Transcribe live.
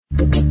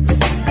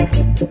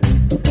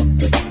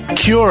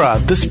Kia ora,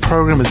 this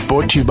program is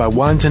brought to you by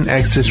Wellington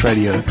Access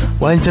Radio.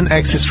 Wellington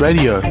Access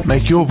Radio,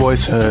 make your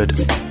voice heard.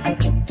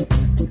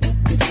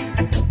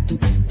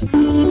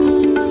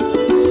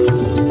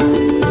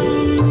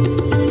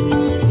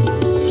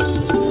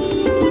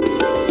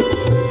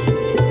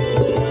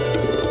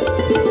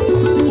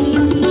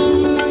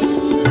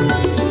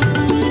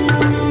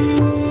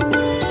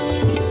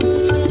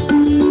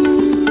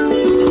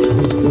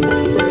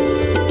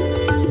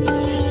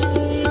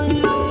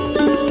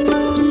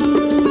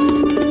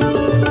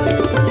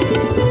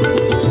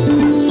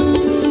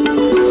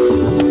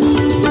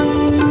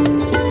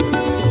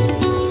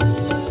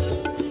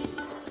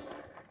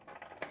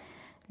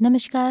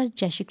 નમસ્કાર,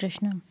 જય શ્રી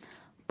કૃષ્ણ.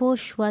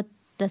 પોષ વદ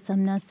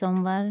દસમના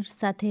સોમવાર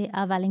સાથે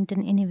આ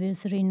Wellington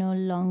એનિવર્સરીનો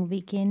long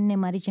વીકેન્ડને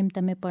મારી જેમ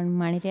તમે પણ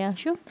માણી રહ્યા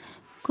છો.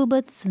 ખૂબ જ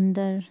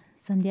સુંદર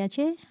સંધ્યા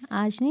છે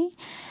આજની.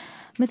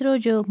 મિત્રો,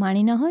 જો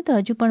માણી ન હોય તો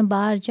હજુ પણ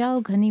બહાર જાઓ,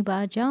 ઘરની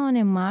બહાર જાઓ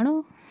અને માણો,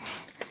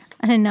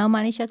 અને ન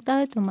માણી શકતા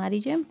હોય તો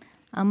મારી જેમ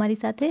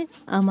અમારી સાથે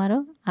અમારો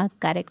આ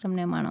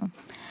કાર્યક્રમને માણો.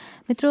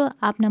 મિત્રો,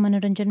 આપના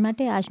મનોરંજન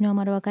માટે આજનો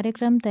અમારો આ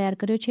કાર્યક્રમ તૈયાર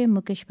કર્યો છે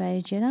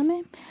મુકેશભાઈ જયરામે.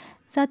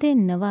 સાથે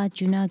નવા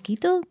જૂના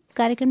ગીતો.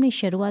 કાર્યક્રમની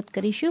શરૂઆત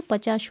કરીશું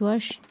 50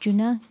 વર્ષ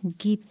જૂના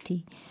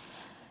ગીતથી.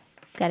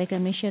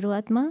 કાર્યક્રમની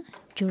શરૂઆતમાં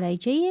જોડાઈ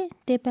જઈએ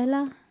તે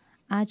પહેલાં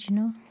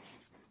આજનો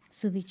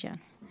સુવિચાર.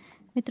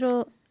 મિત્રો,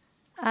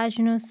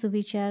 આજનો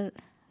સુવિચાર,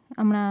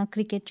 હમણાં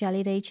ક્રિકેટ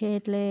ચાલી રહી છે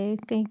એટલે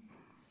કંઈક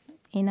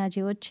એના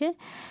જેવો જ છે.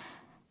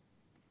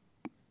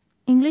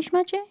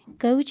 ઇંગ્લિશમાં છે,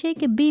 કહ્યું છે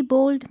કે be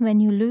bold when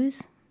you lose,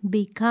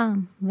 be calm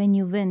when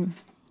you win,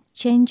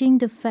 changing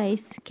the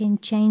face can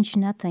change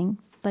nothing,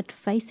 but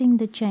facing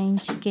the change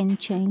can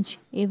change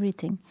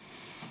everything.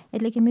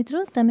 એટલે કે મિત્રો,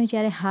 તમે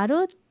જ્યારે હારો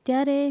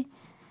ત્યારે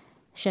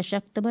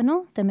સશક્ત બનો,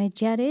 તમે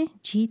જ્યારે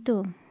જીતો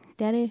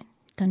ત્યારે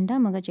ઠંડા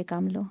મગજે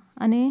કામ લો,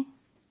 અને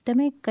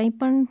તમે કંઈ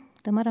પણ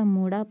તમારા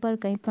મોઢા પર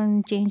કંઈ પણ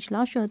ચેન્જ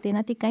લાવશો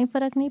તેનાથી કંઈ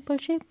ફરક નહીં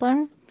પડશે, પણ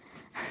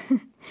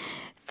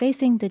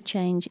ફેસિંગ ધ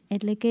ચેન્જ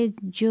એટલે કે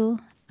જો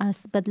આ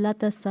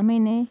બદલાતા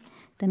સમયને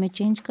તમે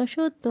ચેન્જ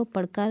કરશો તો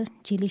પડકાર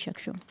ઝીલી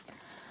શકશો.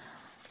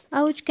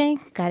 આવું જ કંઈક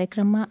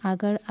કાર્યક્રમમાં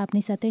આગળ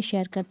આપની સાથે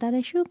શેર કરતા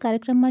રહીશું.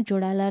 કાર્યક્રમમાં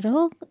જોડાયેલા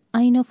રહો.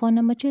 અહીંનો ફોન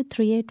નંબર છે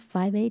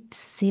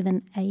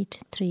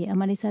 38587883.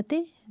 અમારી સાથે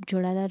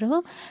જોડાયેલા રહો.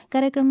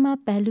 કાર્યક્રમમાં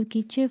પહેલું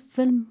ગીત છે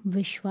ફિલ્મ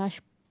વિશ્વાસ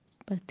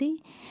પરથી.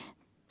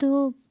 તો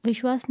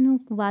વિશ્વાસનું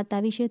વાત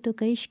આવી છે તો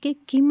કહીશ કે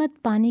કિંમત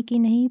પાनी की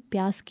नहीं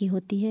प्यास की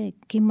होती है,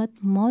 कीमत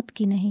मौत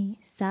की नहीं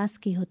सांस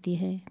की होती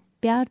है,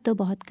 प्यार तो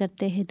बहुत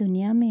करते हैं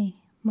दुनिया में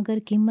मगर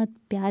कीमत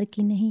प्यार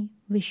की नहीं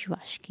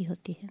विश्वास की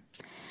होती है.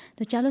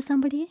 तो ચાલો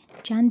સાંભળીએ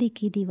ચાંદી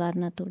કી દીવાર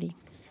ના તોડી.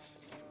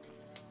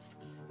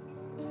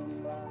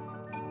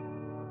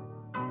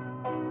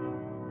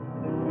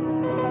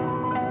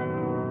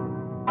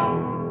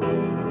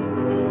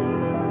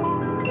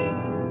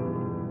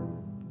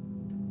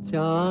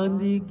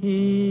 चांदी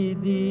की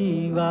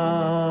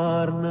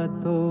दीवार न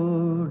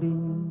तोड़ी,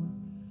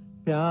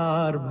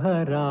 प्यार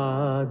भरा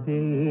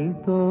दिल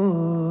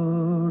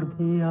तोड़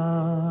दिया.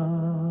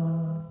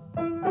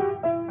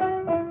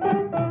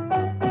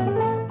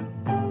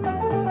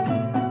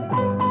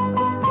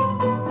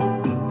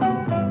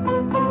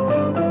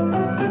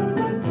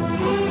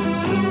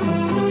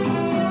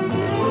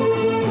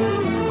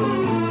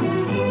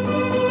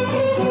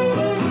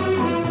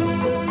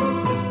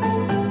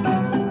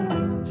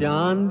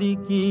 चांदी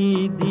की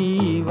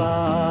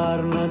दीवार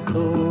न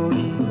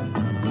तोड़ी,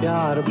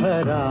 प्यार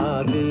भरा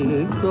दिल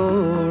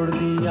तोड़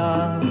दिया.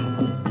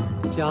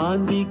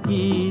 चांदी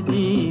की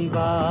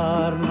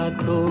दीवार न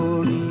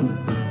तोड़ी,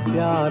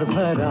 प्यार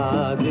भरा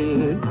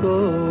दिल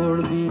तोड़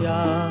दिया.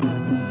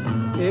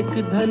 एक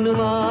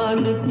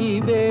धनवान की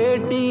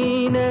बेटी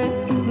ने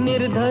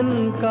निर्धन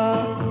का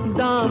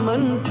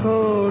दामन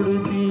छोड़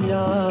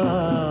दिया.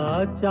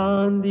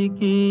 चांदी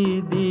की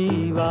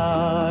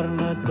दीवार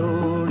न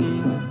तोड़ी,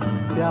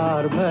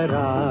 प्यार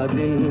भरा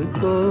दिल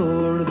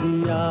तोड़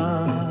दिया.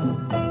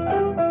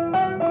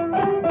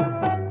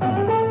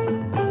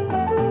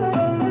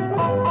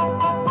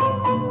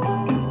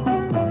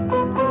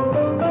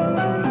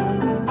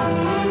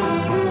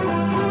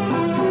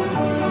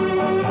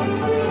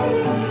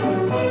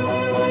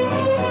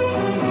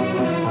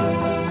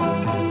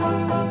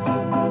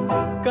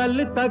 कल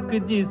तक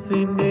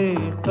जिसने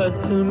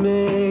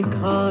कसमें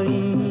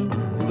खाई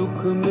दुख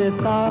में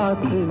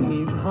साथ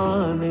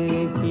निभाने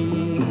की,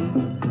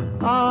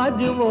 आज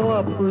वो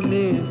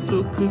अपने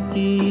सुख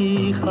की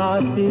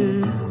खातिर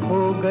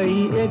हो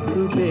गई एक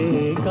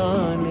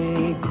बेगाने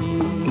की.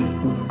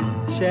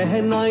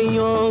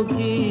 शहनाइयों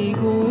की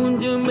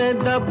गूंज में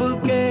दब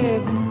के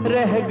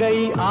रह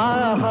गई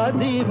आह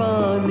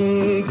दीवाने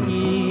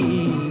की.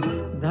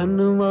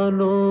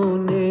 धनवानों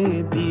ने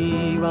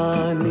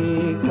दीवाने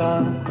का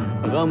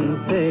गम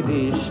से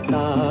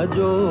रिश्ता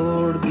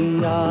जोड़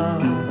दिया.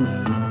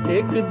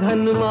 एक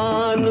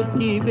धनवान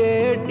की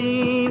बेटी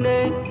ने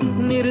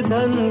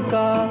निर्धन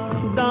का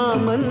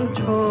दामन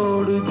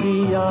छोड़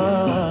दिया.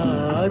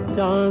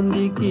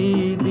 चांदी की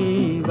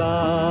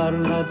दीवार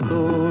न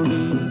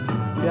तोड़ी,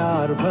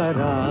 प्यार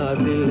भरा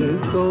दिल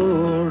तोड़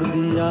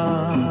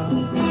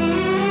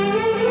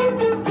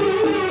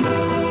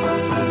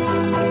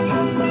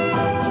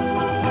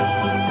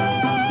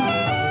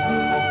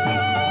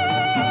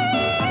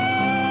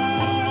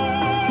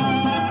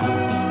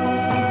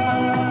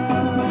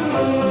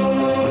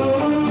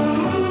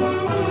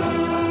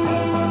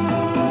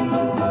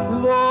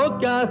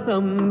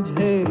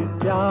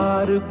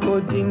को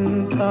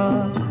जिनका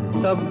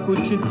सब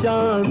कुछ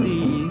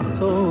चांदी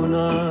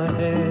सोना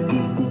है।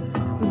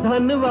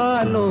 धन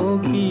वालों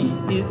की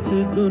इस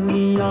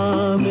दुनिया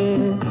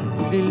में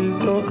दिल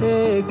तो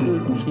एक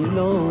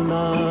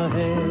खिलौना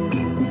है।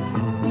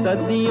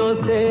 सदियों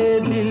से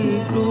दिल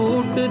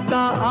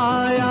टूटता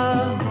आया,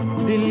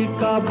 दिल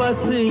का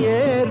बस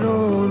ये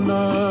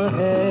रोना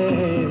है।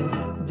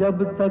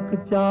 जब तक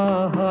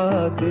चाहा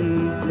दिल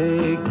से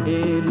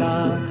खेला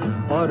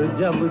और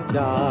जब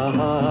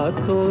चाहा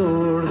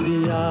तोड़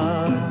दिया।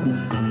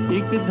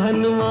 एक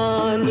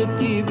धनवान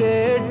की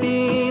बेटी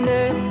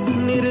ने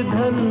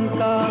निर्धन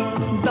का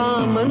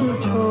दामन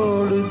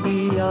छोड़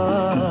दिया।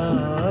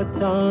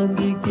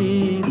 चांदी की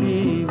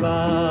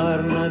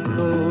दीवार न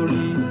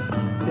तोड़ी,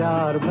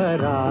 प्यार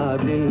भरा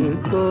दिल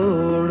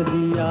तोड़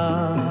दिया।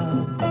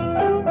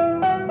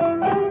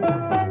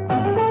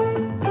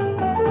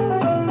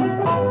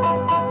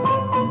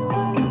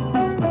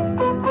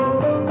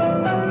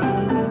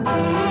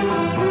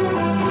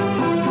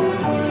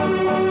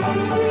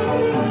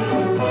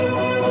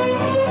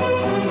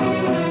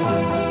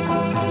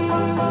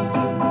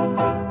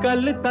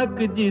 कल तक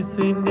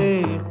जिसने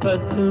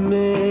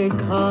कसमें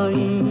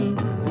खाई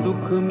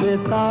दुख में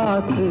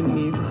साथ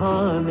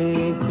निभाने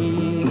की,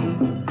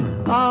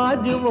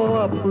 आज वो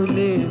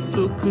अपने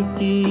सुख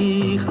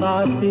की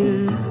खातिर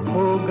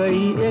हो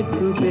गई एक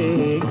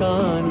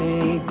बेगाने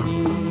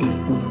की।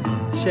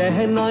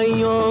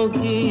 शहनाइयों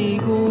की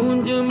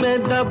गूंज में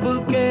दब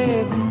के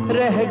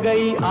रह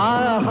गई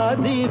आह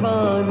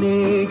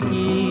दीवाने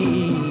की।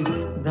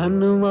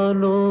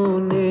 धनवानों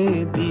ने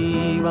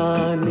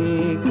दीवाने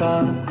का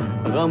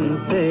गम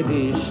से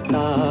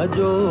रिश्ता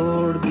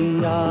जोड़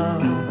दिया।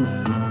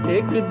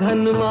 एक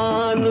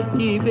धनवान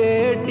की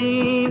बेटी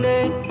ने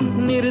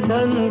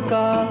निर्धन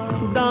का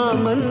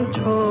दामन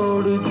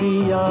छोड़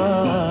दिया।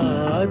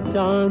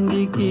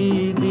 चांदी की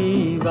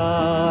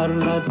दीवार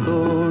न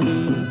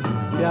तोड़ी,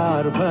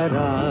 प्यार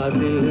भरा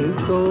दिल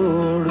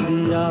तोड़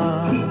दिया।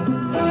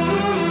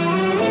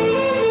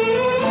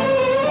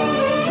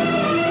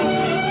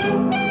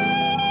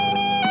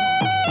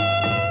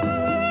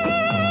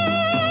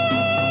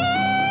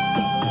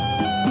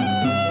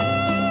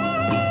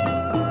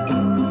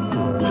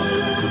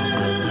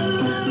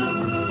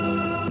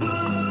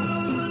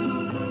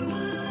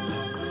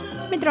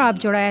 મિત્રો આપ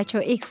જોડાયા છો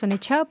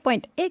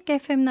 106.1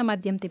 એફએમના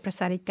માધ્યમથી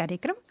પ્રસારિત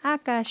કાર્યક્રમ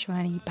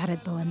આકાશવાણી ભારત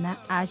ભવનના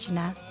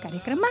આજના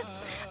કાર્યક્રમમાં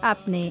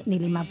આપને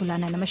નીલિમા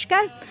ભુલાના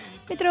નમસ્કાર.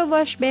 મિત્રો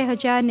વર્ષ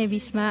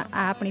 2020માં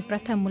આ આપણી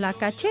પ્રથમ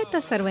મુલાકાત છે, તો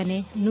સર્વને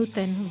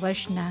નૂતન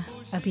વર્ષના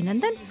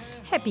અભિનંદન.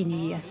 Happy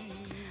new year.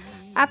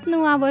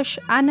 આપનું આ વર્ષ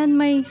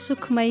આનંદમય,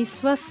 સુખમય,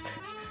 સ્વસ્થ,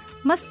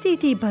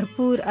 મસ્તીથી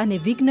ભરપૂર અને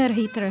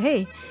વિઘ્નરહિત રહે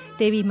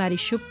તેવી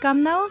મારી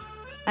શુભકામનાઓ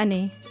અને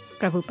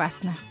પ્રભુ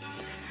પ્રાર્થના.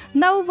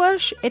 નવું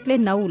વર્ષ એટલે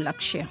નવું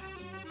લક્ષ્ય,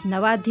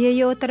 નવા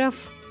ધ્યેયો તરફ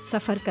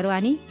સફર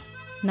કરવાની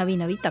નવી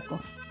નવી તકો.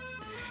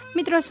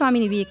 મિત્રો,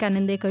 સ્વામી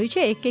વિવેકાનંદે કહ્યું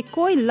છે કે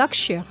કોઈ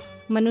લક્ષ્ય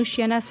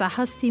મનુષ્યના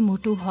સાહસથી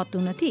મોટું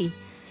હોતું નથી,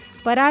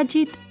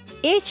 પરાજિત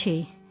એ છે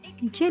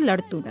જે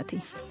લડતું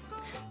નથી.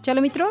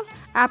 ચલો મિત્રો,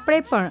 આપણે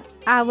પણ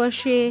આ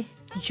વર્ષે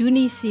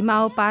જૂની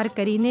સીમાઓ પાર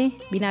કરીને,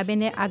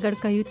 બીનાબેને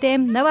આગળ કહ્યું તેમ,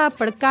 નવા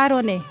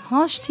પડકારોને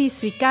હોંશથી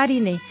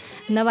સ્વીકારીને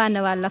નવા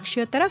નવા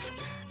લક્ષ્યો તરફ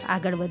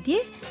આગળ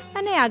વધીએ.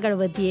 અને આગળ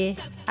વધીએ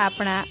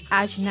આપણા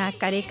આજના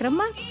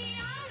કાર્યક્રમમાં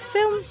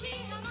ફિલ્મ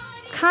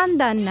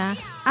ખાનદાનના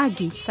આ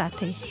ગીત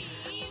સાથે.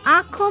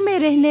 આંખોं में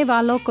रहने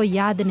वालों को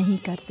याद नहीं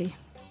करते,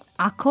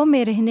 आँखों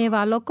में रहने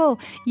वालों को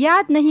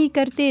याद नहीं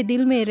करते,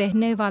 दिल में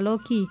रहने वालों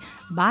की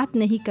बात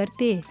नहीं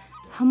करते,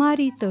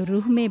 हमारी तो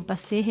रूह में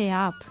बसे हैं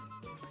आप,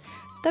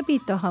 तभी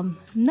तो हम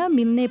न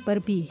मिलने पर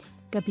भी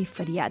कभी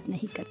फरियाद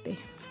नहीं करते.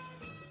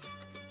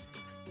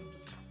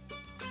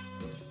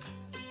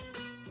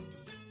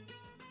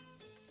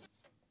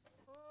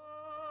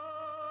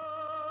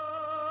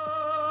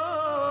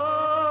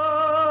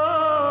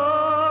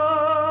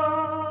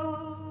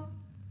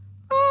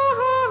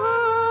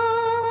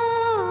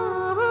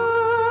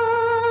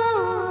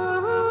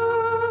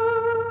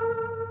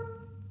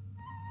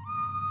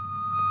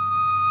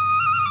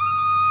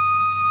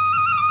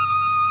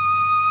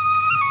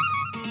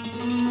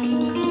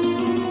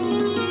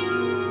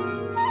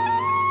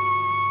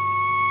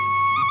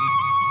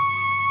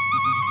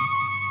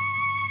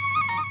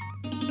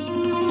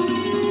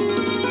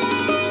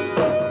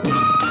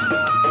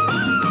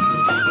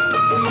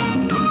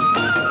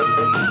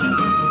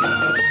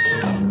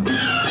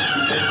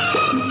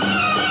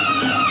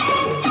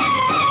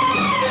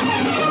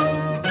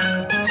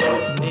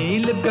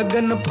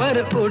 गगन पर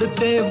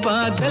उड़ते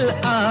बादल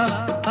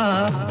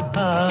आ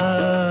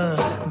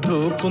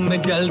धूप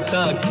में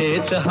जलता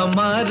खेत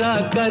हमारा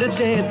कर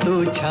दे तू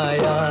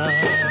छाया.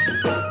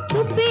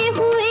 छुपे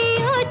हुए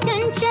ओ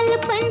चंचल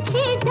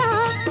पंछी जा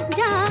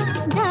जा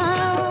जा,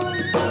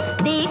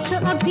 देख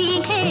अभी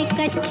है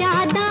कच्चा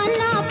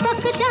दाना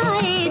पक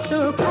जाए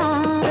तो खा.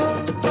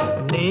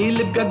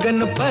 नील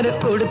गगन पर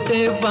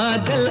उड़ते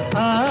बादल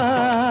आ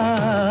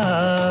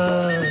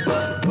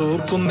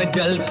धूप में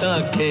जलता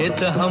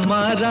खेत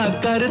हमारा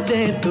कर दे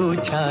तू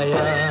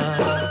छाया.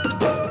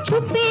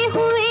 छुपे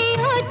हुए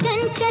ओ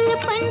चंचल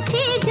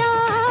पंछी जा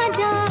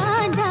जा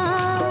जा,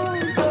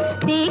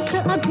 देख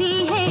अभी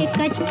है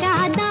कच्चा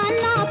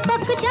दाना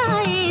पक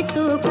जाए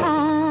तो खा।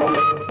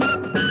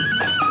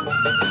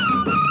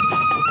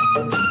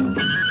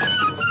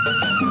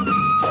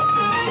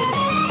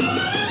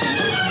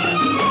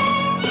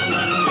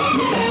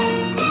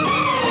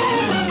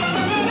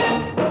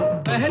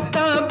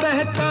 बहता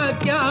बहता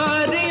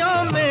क्यारियों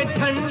में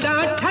ठंडा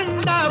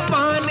ठंडा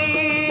पानी,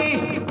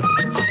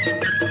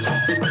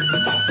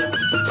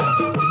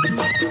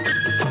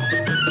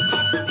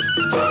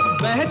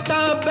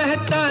 बहता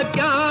बहता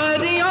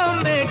क्यारियों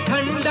में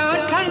ठंडा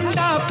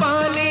ठंडा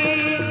पानी,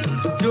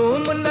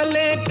 झूम न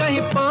ले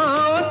कहीं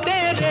पाँव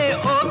तेरे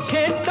ओ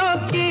खेतों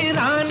की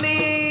रानी।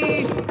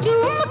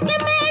 झूम के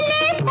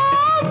मेले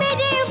पाँव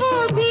मेरे वो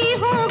भी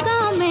होगा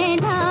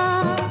मेरा,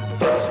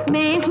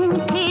 मैं हूँ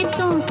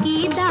खेतों की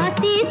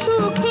दासी तू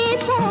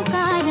खेतों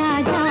का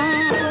राजा।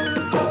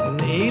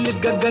 नील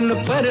गगन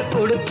पर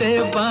उड़ते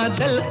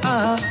बादल आ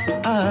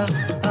आ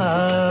आ,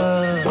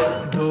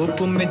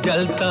 धूप में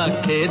जलता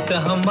खेत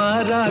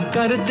हमारा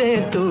कर दे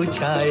तू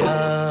छाया।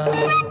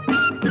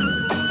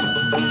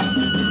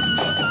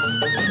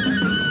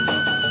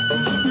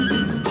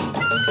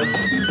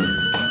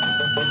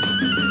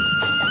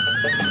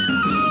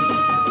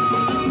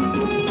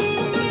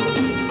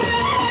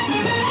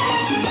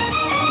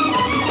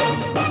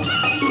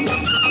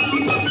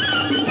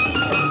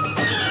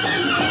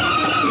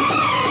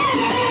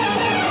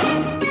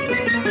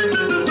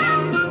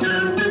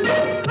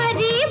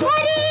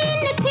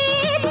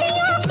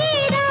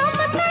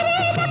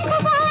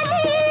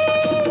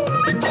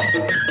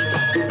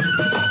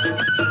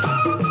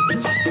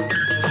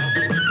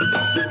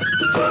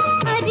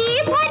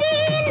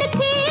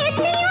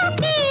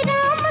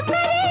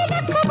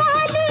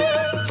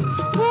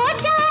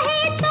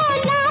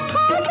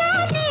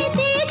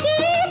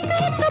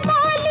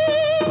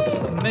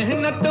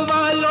 मेहनत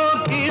वालों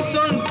की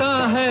सुनता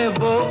है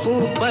वो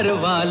ऊपर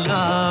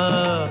वाला,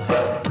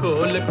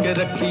 खोल के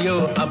रखियो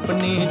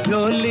अपनी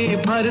झोली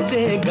भर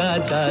देगा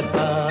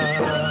दाता।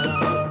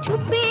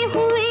 छुपे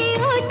हुए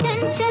हो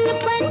चंचल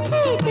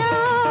पंछी जा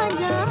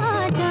जा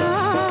जा,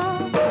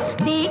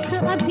 देख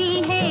अभी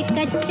है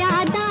कच्चा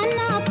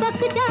दाना पक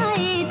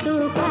जाए तो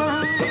खा।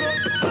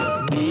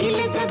 नील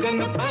गगन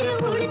पर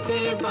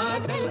उड़ते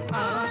बादल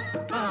आ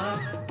आ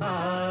आ,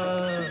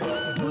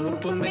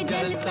 धूप में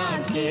जलता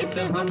खेत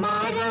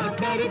हमारा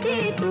कर दे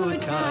तू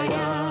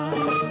छाया।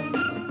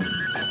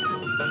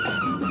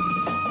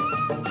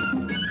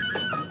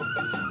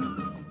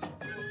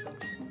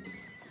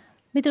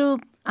 મિત્રો,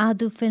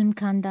 આદુ ફિલ્મ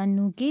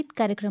ખાનદાનનું ગીત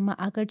કાર્યક્રમમાં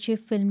આગળ છે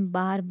ફિલ્મ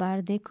બાર બાર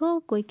देखो।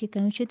 कोई के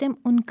કહ્યું છે તેમ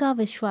उनका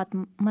विश्वास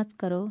मत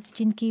करो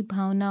जिनकी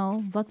भावनाओं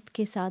वक्त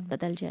के साथ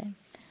बदल जाए।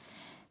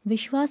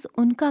 विश्वास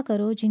उनका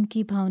करो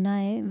जिनकी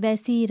भावनाएं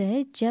वैसी ही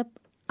रहे जब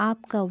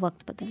आपका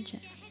वक्त बदल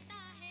जाए।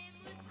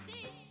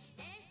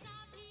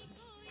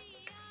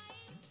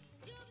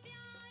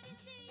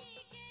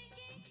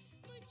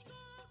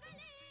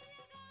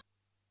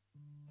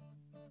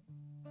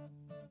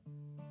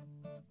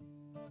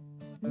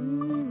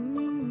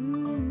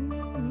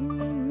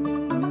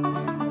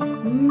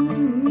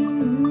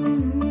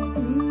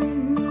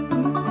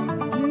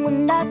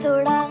 मुंडा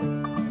थोड़ा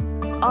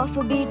ऑफ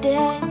बीट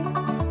है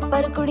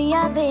पर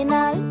कुड़ियां दे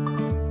नाल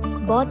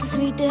बहुत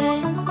स्वीट है।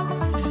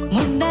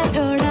 मुंडा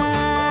थोड़ा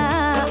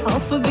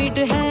ऑफ बीट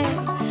है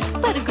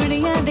पर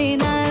कुड़ियां दे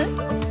नाल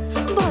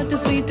बहुत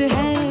स्वीट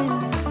है।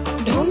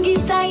 ढोंगी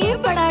सा ये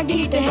बड़ा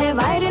ढीठ है,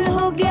 वायरल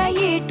हो गया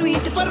ये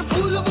ट्वीट। पर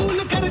फूल वूल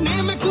करने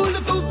में कूल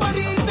तू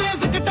बड़ी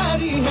तेज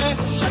कटारी है।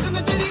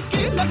 शगन तेरी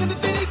की लगन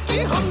तेरी की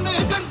हमने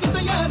कर दी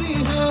तैयारी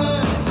है।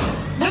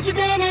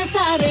 नचते ने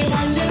सारे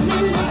रल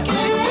मिल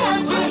के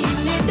आज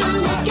हिले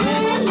डुल के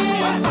ले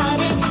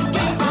सारे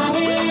के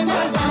सारे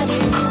नजारे।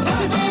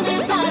 नचते ने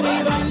सारे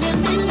रल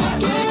मिल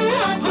के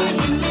आज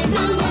हिले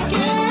डुल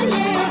के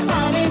ले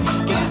सारे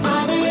के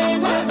सारे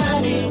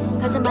नजारे।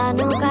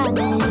 खजमानों का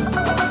नहीं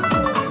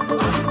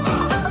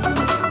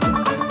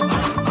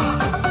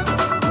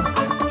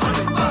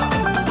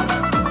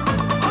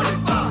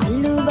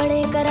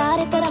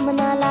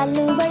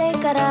लालू बड़े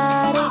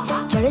करारे,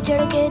 चढ़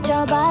चढ़ के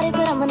चौबारे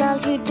तेरा मनाल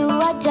स्वीटू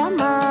आजा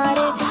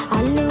मारे।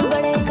 आलू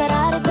बड़े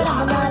करारे तेरा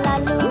मनाल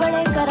लालू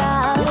बड़े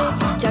करारे,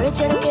 चढ़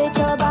चढ़ के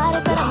चौबारे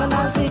तेरा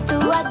मनाल स्वीटू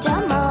आजा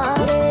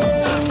मारे।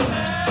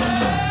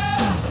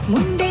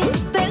 मुंडे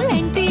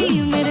पेलेंटी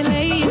मेरे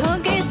लिए हो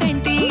गए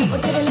सेंटी,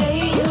 तेरे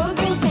लिए हो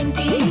गए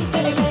सेंटी,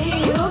 तेरे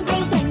लिए हो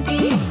गए सेंटी।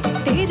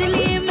 तेरे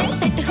लिए मैं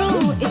सेट हूँ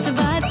इस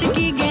बात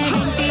की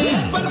गारंटी।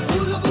 पर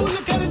फूल वूल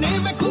करने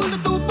में कूल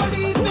तू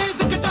बड़ी तेज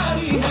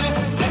कटारी है।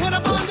 सहरा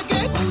बांध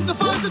के कूद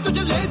फांद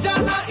तुझे ले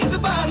जाना इस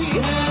बारी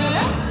है।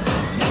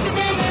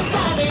 नचते ने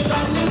सारे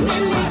रल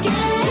मिल के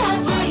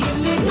आज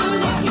हिले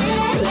डुल के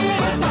ले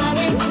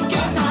सारे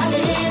के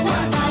सारे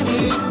नजारे।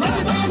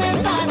 नचते ने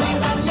सारे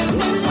रल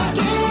मिल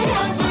के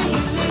आज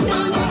हिले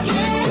डुल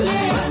के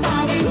ले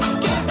सारे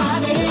के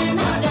सारे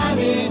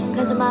नजारे।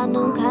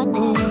 खजमानों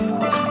खाने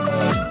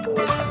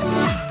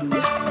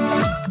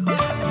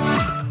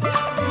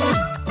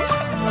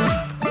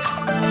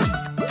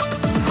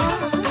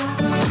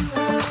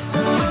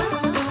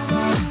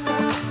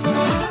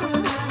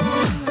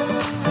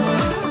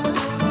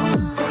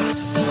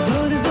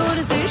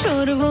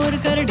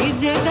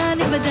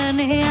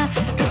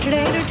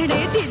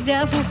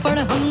जीजा फुफड़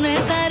हमने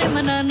सारे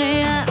मनाने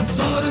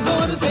जोर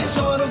जोर से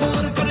शोर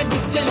वोर कर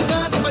डीजे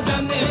गाने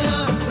बजाने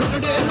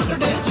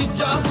रुकड़े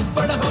जीजा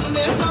फुफड़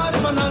हमने सारे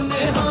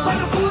मनाने पर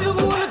फूल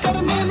वूल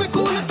करने में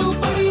कूल तू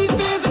बड़ी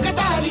तेज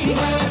कटारी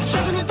है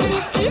शगन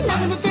तेरी की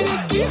लगन तेरी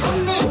की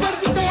हमने कर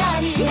दी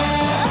तैयारी है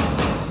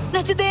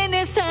नच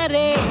देने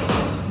सारे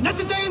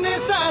नच देने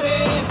सारे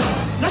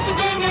नच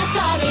देने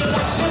सारे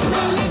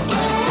मिल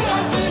के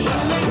आज हिल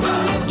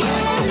डुल के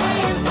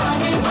नए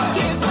सारे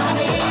के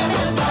सारे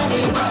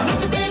नजारे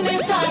नच देने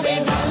सारे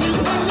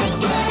मिल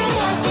के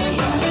आज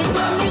हिल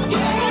डुल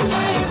के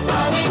नए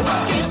सारे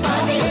के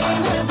सारे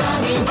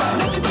नजारे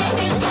नच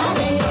देने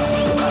सारे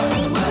नच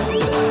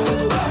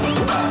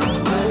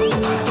देने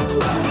सारे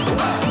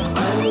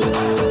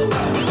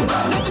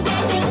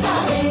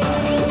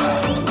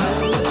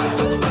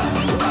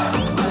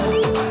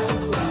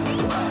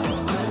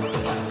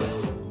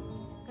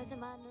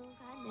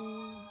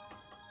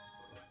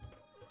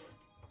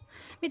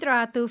મિત્રો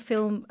આ તો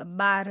ફિલ્મ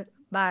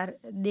બાર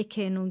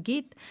દેખેનું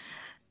ગીત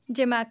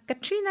જેમાં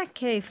કટરીના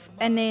કૈફ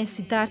અને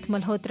સિદ્ધાર્થ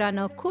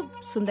મલ્હોત્રાનો ખૂબ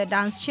સુંદર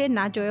ડાન્સ છે.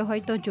 ના જોયો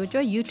હોય તો જોજો,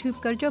 યુટ્યુબ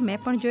કરજો. મેં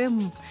પણ જોયો.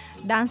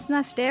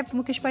 ડાન્સના સ્ટેપ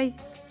મુકેશભાઈ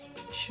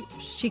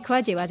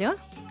શીખવા જેવા છે.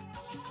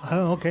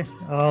 Okay,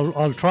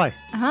 I'll try.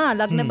 હા,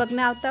 લગ્ન બગ્ન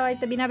આવતા હોય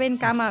તો બીનાબેન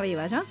કામ આવે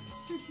એવા છે.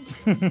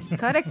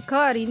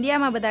 ખરેખર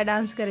ઇન્ડિયામાં બધા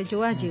ડાન્સ કરે,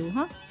 જોવા જેવું.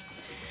 હા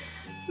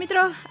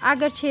મિત્રો,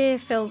 આગળ છે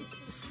ફિલ્મ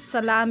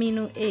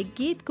સલામીનું એક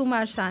ગીત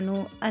કુમાર સાનુ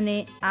અને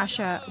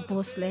આશા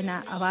ભોસલેના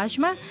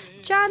અવાજમાં.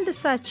 ચાંદ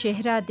सा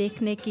चेहरा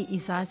देखने की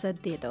इजाज़त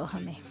दे दो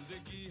हमें,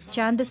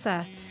 चांद सा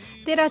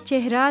तेरा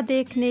चेहरा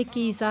देखने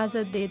की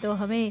इजाज़त दे दो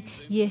हमें,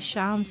 ये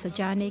शाम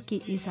सजाने की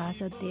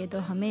इजाज़त दे दो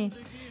हमें,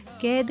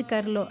 कैद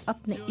कर लो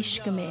अपने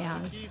इश्क में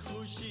आज,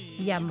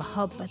 या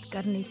मोहब्बत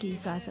करने की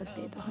इजाज़त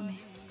दे दो हमें.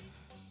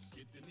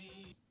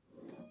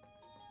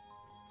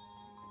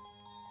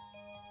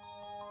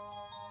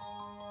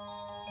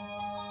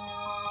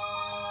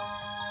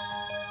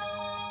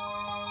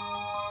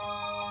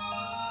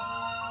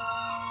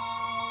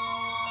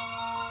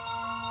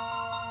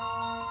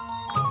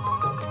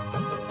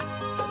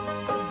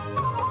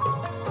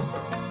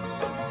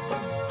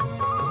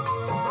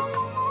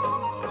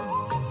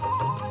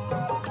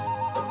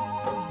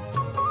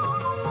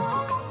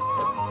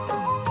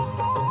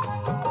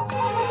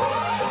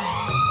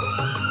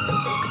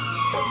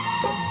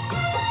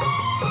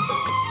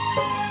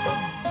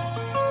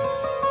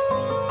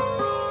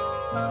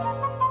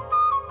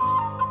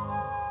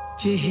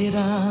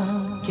 चेहरा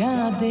क्या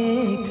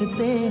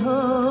देखते हो,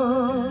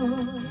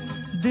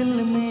 दिल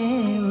में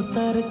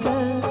उतर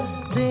कर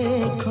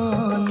देखो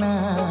ना,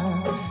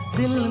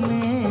 दिल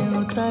में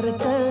उतर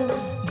कर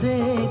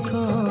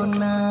देखो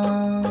ना.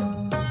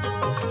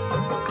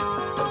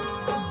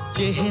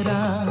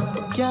 चेहरा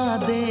क्या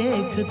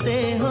देखते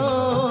हो,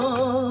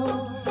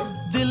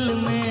 दिल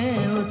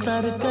में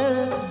उतर कर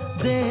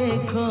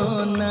देखो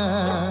ना,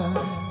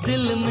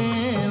 दिल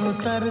में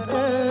उतर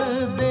कर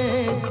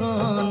देखो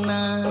ना.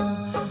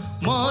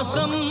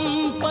 मौसम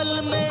पल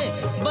में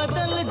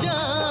बदल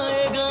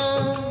जाएगा,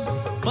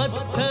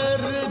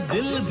 पत्थर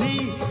दिल भी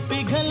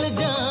पिघल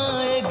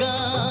जाएगा,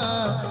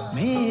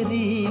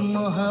 मेरी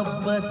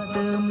मोहब्बत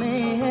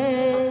में है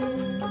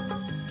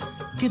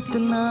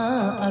कितना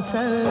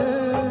असर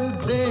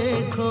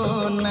देखो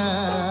ना,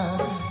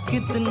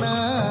 कितना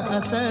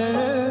असर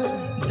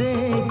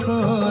देखो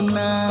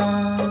ना.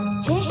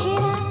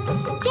 चेहरा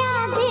क्या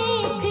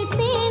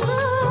देखते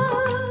हो,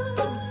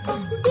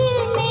 दिल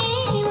में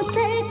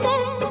उतर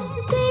कर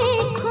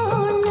देखो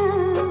ना,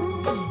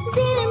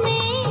 दिल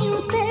में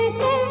उतर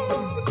कर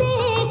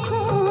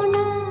देखो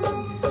ना.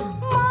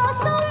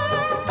 मौसम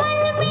पल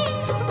में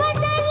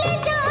बदल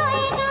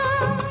जाएगा,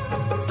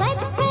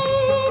 पत्थर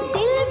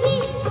दिल भी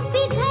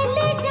पिघल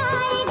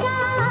जाएगा,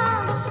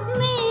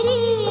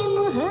 मेरी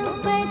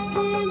मोहब्बत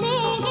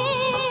में है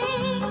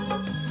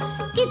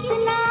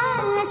कितना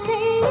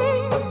असर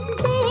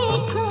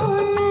देखो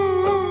ना,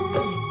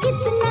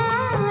 कितना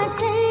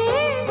असर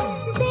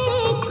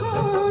देखो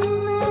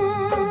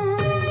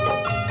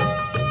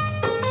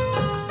ना.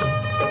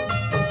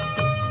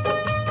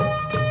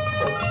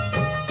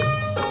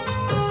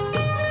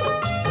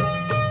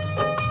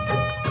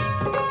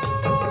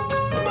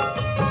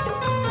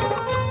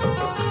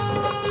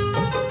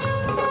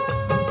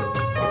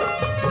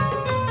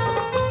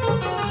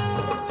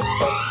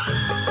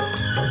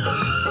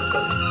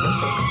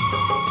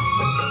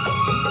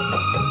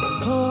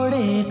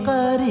 थोड़े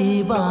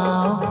करीब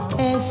आओ,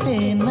 ऐसे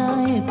ना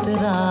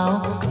इतराओ,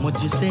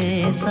 मुझसे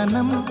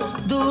सनम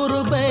दूर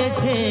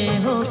बैठे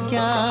हो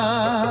क्या.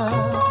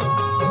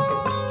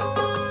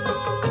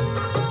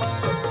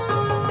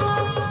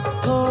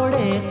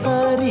 थोड़े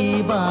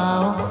करीब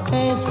आओ,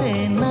 ऐसे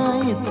ना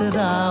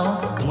इतराओ,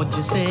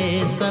 मुझसे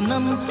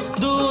सनम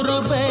दूर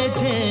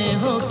बैठे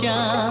हो क्या.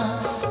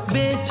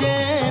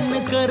 बेचैन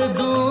कर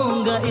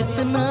दूंगा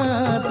इतना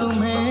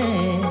तुम्हें,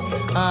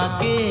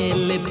 आके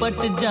लिपट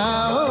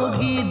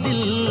जाओगी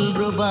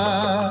दिलरुबा.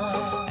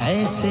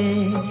 ऐसे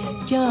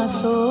क्या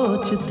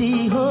सोचती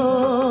हो,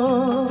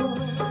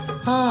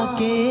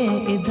 आके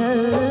इधर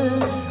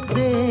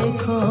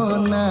देखो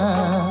ना,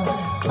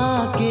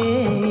 आके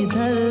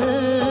इधर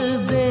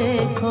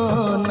देखो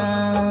ना।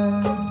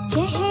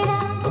 चेहरा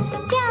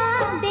क्या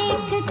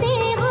देखते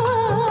हो,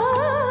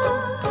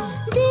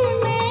 दिल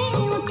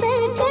में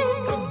उतर कर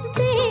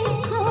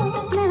देखो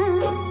ना,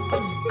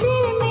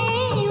 दिल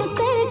में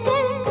उतर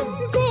कर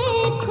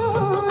देखो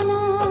ना।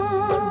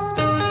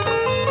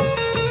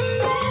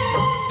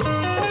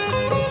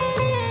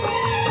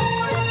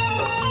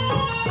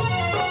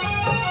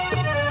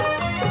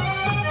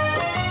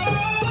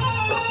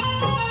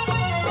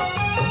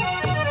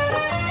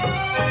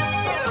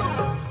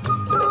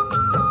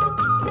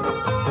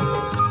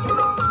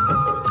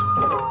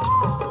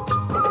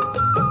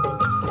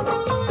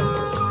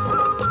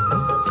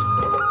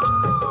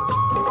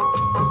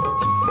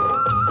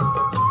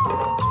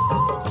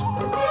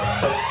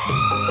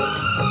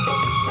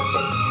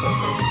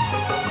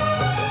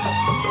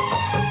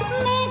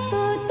 मैं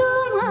तो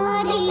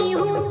तुम्हारी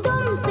हूँ,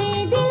 तुम पे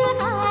दिल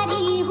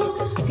हारी हूँ,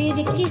 फिर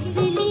किस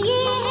लिए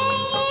है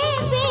ये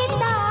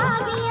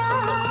बेताबियाँ।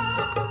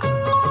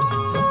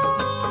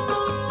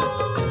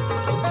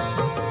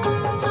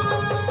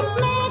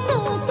 मैं तो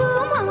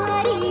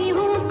तुम्हारी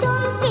हूँ,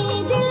 तुम पे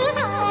दिल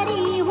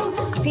हारी हूँ,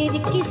 फिर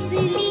किस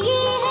लिए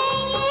है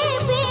ये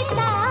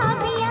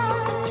बेताबियाँ।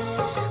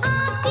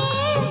 आके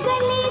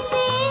गले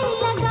से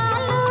लगा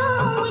लो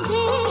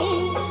मुझे,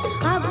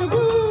 अब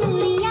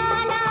दूरियां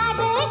ना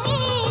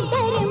रहे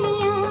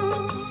दरमियां।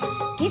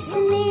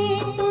 किसने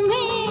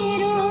तुम्हें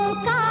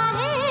रोका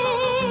है,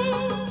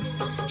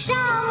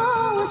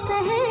 शामों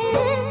सहर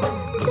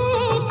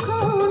देखो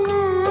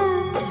ना,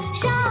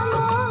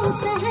 शामों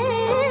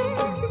सहर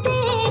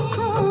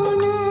देखो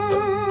ना।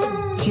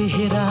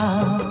 चेहरा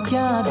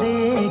क्या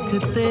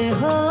देखते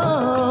हो,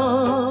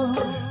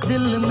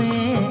 दिल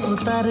में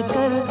उतर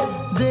कर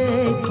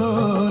देखो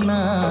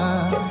ना,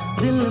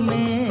 दिल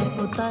में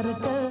उतर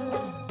कर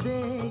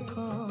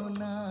देखो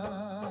ना।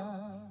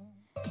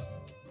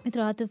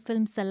 મિત્રો, આ તો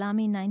ફિલ્મ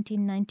સલામી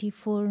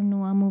 1994નું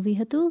આ મૂવી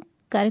હતું.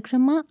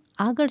 કાર્યક્રમમાં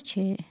આગળ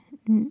છે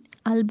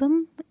આલ્બમ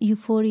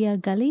યુફોરિયા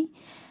ગલી.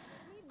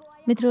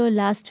 મિત્રો,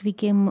 લાસ્ટ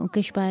વીકે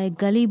મુકેશભાઈ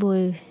ગલી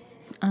બોય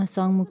આ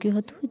સોંગ મૂક્યું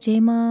હતું,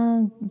 જેમાં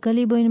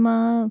ગલી બોયમાં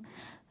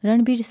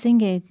રણબીર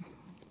સિંઘે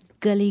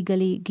ગલી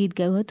ગલી ગીત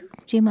ગાયું હતું,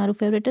 જે મારું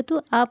ફેવરેટ હતું.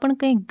 આ પણ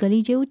કંઈક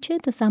ગલી જેવું જ છે,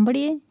 તો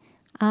સાંભળીએ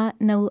આ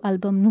નવું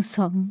આલ્બમનું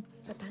સોંગ.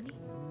 पता नहीं,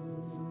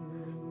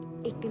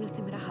 एक दिन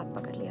उसने मेरा हाथ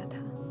पकड़ लिया था,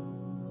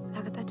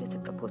 लगा था जैसे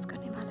प्रपोज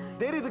करने वाला है।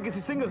 तेरी तो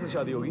किसी सिंगर से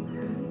शादी होगी,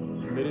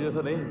 मेरे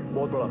जैसा नहीं,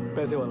 बहुत बड़ा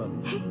पैसे वाला।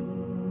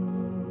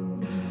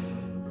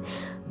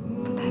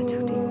 पता है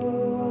छोटी,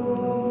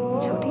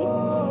 छोटी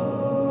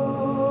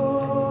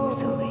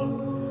सो गई।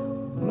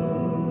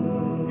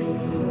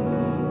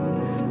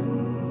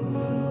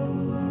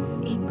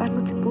 एक बार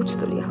मुझसे पूछ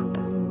तो लिया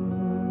होता,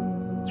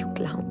 यू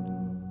क्लाउन।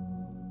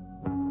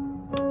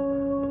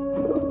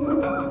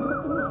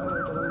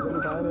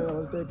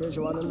 नमस्ते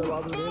केशवानंद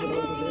वासुदेव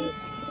नमस्ते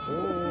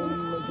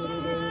ओम सूर्य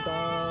देवता।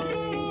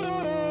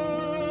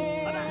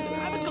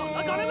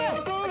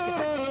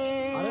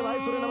 अरे भाई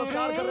सूर्य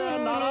नमस्कार कर रहे हैं,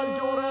 नाराज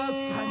क्यों हो रहे हैं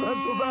सुबह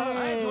सुबह?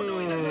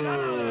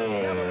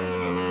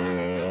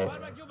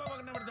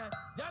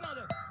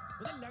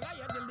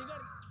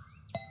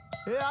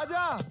 ए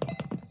आजा,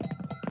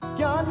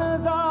 क्या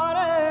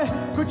नजारे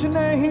कुछ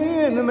नहीं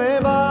इनमें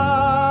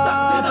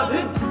बात,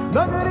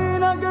 नगरी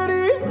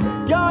नगरी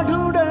क्या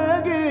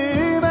ढूंढेगी,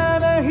 मैं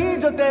नहीं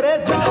जो तेरे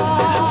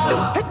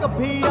साथ।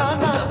 कभी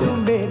आना तू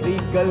मेरी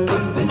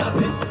गली,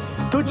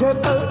 तुझे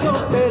पलकों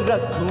पे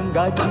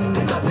रखूंगा जी,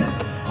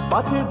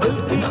 बात दिल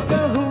की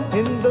कहूँ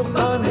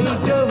हिंदुस्तानी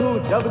जो हूँ,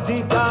 जब जी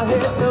चाहे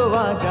तो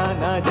आ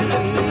जाना जी।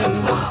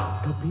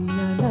 कभी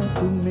आना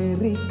तू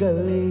मेरी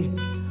गली,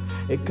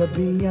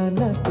 कभी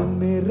आना तू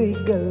मेरी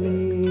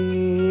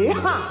गली।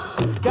 हाँ।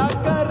 क्या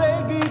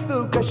करेगी तू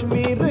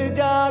कश्मीर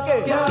जाके,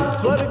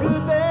 स्वर्ग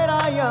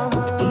तेरा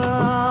यहाँ,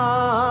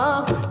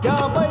 क्या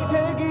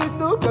बैठेगी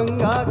तू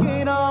गंगा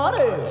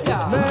किनारे,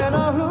 मैं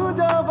ना हूँ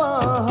जब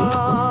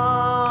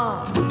वहाँ।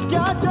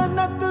 क्या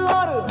जन्नत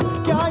और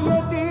क्या ये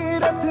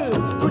तीरथ,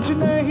 कुछ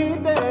नहीं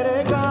तेरे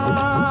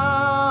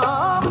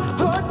काम,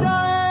 हो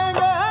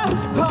जाएंगे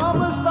धाम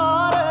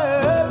सारे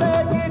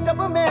लेगी जब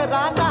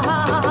मेरा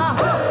नाम।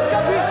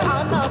 कभी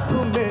आना तू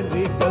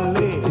मेरी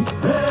गली,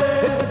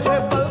 तुझे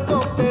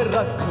पलकों पे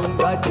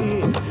रखूंगा जी।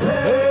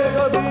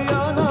 कभी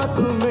आना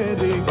तू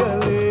मेरी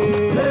गली,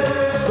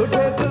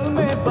 तुझे दिल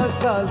में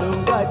बसा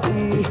लूंगा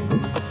जी।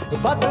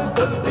 बात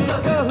दिल की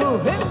कहूँ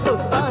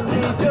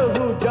हिंदुस्तानी जो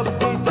हूँ, जब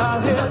जी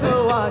चाहे तो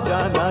आ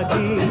जाना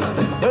जी।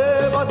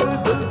 बात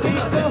दिल की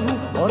कहूँ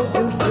और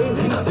दिल से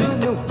ही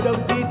सुनूं, जब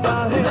जी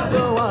चाहे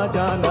तो आ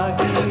जाना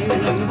जी।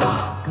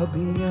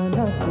 कभी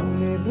आना तू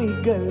मेरी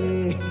गली,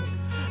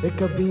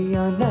 कभी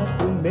आना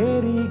तू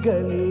मेरी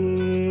गली,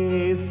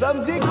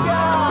 समझी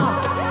क्या?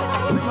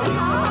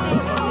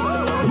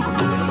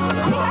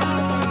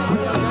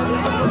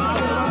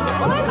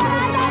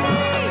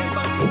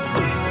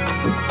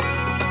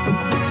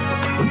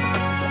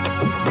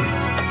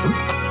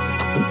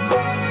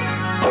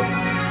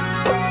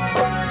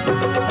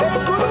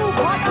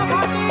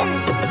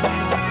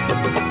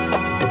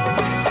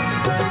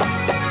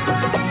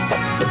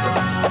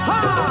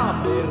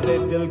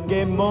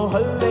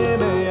 मोहल्ले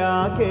में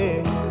आके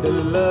दिल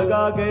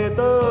लगा के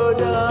तो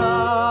जा,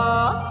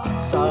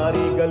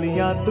 सारी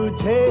गलियां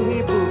तुझे ही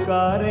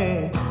पुकारे,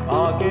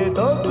 आके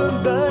तो सुन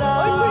जरा।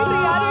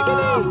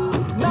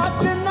 ना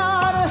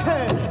चिनार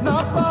है ना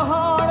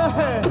पहाड़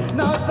है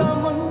ना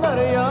समुंदर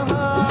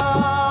यहाँ,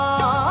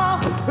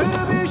 फिर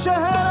भी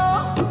शहरों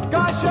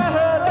का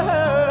शहर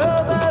है,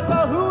 मैं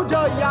रहूं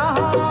जो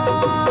यहाँ।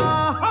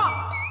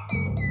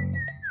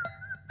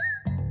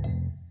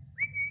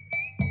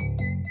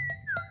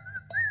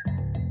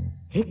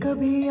 हे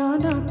कभी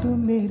आना तू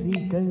मेरी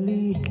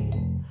गली,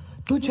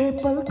 तुझे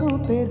पलकों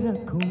पे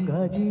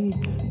रखूंगा जी।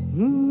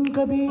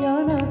 कभी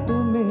आना तू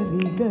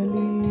मेरी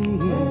गली,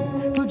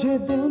 तुझे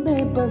दिल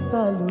में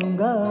बसा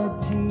लूंगा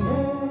जी।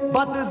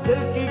 बात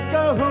दिल की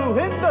कहूँ,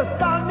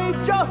 हिंदुस्तानी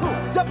चाहूँ,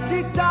 जब जी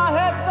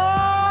चाहे तो।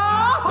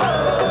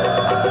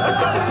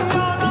 कभी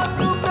आना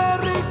तू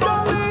मेरी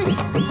गली,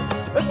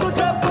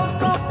 तुझे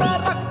पलकों पे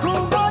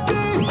रखूंगा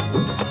जी।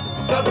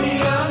 कभी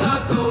आना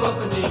तू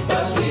अपनी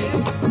गली,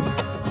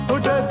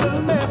 तुझे दिल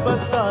में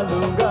बसा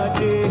लूंगा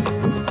जी।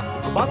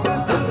 बात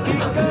दिल की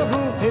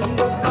कहूँ,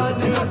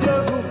 हिंदुस्तानी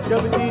कहूँ,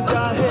 जब जी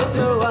चाहे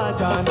तो आ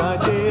जाना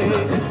जी।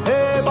 हे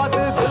बात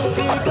दिल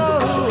की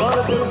कहूँ और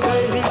दिल से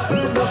ही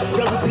सुनो,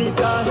 जब जी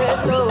चाहे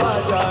तो आ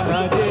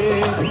जाना जी।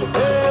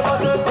 हे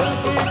बात दिल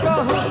की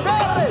कहूँ,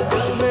 तेरे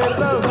दिल में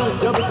रहूँ,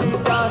 जब जी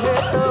चाहे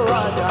तो आ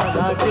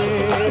जाना जी।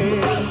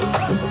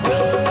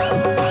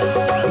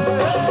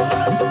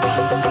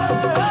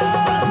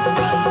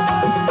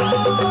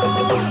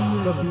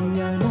 कभी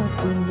आना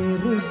तू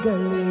मेरी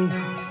गली,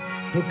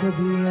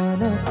 कभी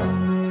आना तू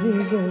मेरी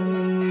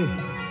गली,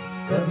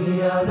 कभी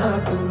आना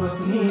तू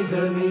अपनी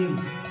गली,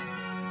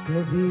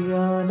 कभी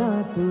आना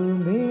तू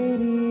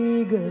मेरी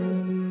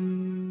गली,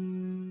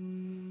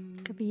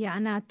 કભી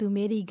આના તું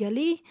મેરી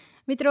ગલી.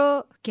 મિત્રો,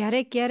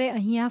 ક્યારેક ક્યારે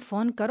અહીંયા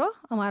ફોન કરો.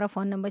 અમારો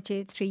ફોન નંબર છે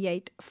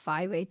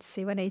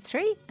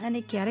 38588783 અને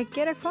ક્યારેક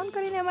ફોન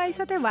કરીને અમારી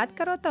સાથે વાત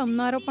કરો તો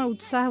અમારો પણ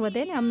ઉત્સાહ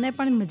વધે ને અમને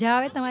પણ મજા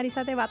આવે તમારી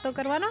સાથે વાતો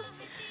કરવાનો.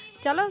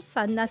 ચાલો,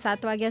 સાંજના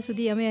 7 વાગ્યા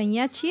સુધી અમે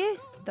અહીંયા છીએ,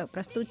 તો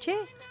પ્રસ્તુત છે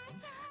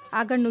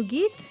આગળનું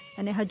ગીત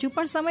અને હજુ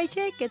પણ સમય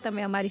છે કે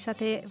તમે અમારી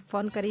સાથે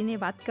ફોન કરીને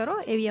વાત કરો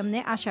એવી અમને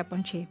આશા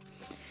પણ છે.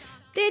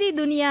 તેરી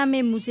દુનિયા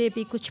મેં મુझे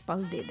भी कुछ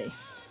पल दे दे,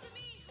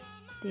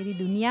 तेरी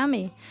दुनिया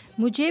में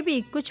मुझे भी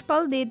कुछ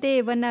पल दे दे,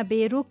 वरना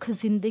बेरुख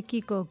जिंदगी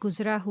को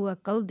गुजरा हुआ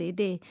कल दे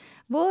दे.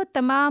 वो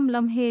तमाम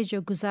लम्हे जो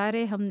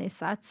गुजारे हमने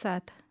साथ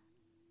साथ,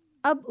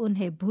 अब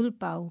उन्हें भूल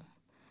पाऊँ,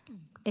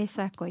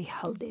 ऐसा कोई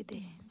हल दे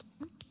दे.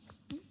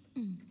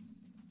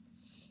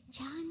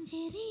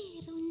 झांझरे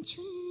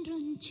रुंझुन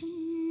रुंझुन,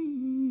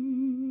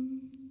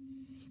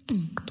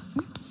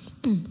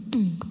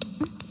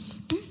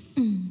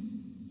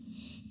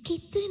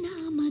 कितना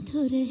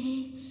मधुर है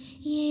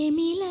ये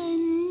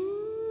मिलन,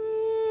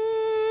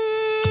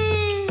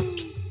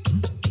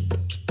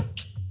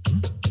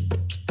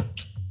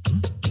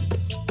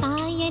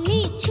 पायले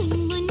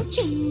चुनमुन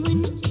चुनमुन,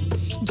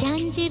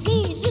 झांझरे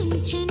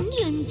रुंझुन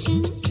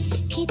रुंझुन,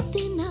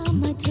 कितना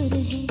मधुर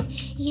है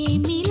ये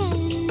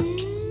मिलन,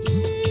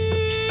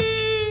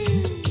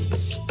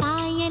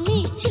 पायले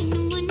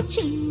चुनमुन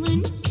चुनमुन,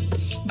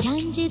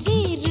 झांझरे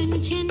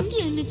रुंझुन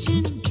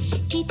रुंझुन,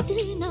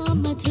 कितना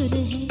मधुर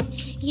है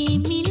ये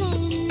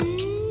मिलन.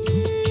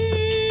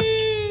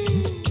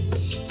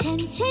 छन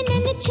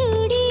छनन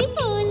चूड़ी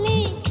बोले,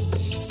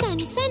 सन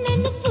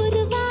सनन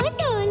पुरवा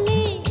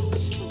डोले,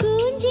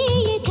 गूंजे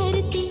ये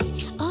धरती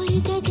और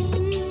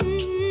गगन,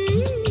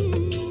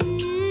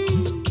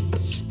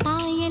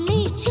 पायले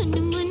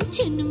चुनमुन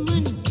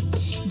चुनमुन,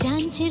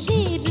 झांझरे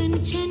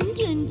रुंझुन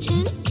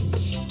रुंझुन,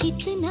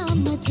 कितना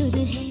मधुर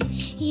है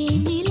ये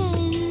मिलन.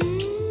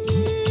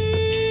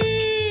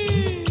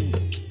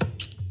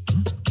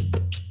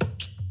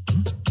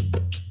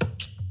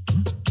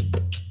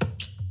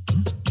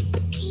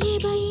 ये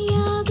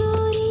भैया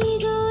गोरी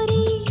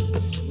गोरी,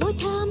 वो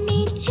थामे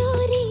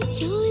चोरी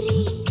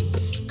चोरी,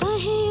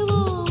 कहे वो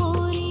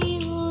ओरी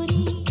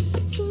ओरी,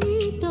 सुन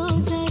तो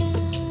जरा,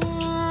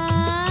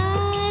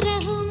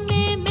 रहूं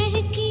मैं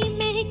महकी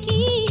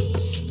महकी,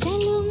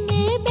 चलूं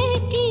मैं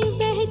बहकी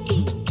बहकी,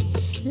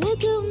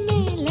 लगूं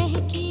मैं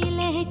लहकी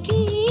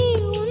लहकी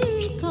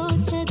उनको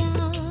सदा,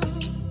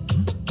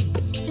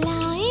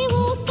 लाए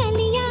वो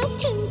कलियां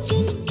चुन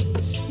चुन,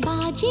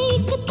 बाजे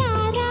एक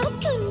तारा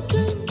तुन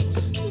तुन,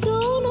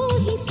 दोनों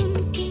ही सुन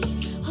के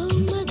हो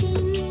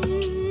मगन,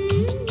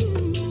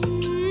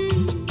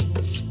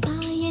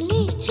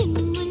 पायले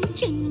चुनमुन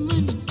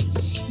चुनमुन,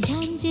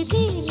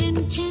 झांझरे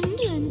रुंझुन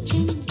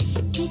रुंझुन,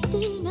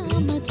 कितना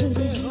मधुर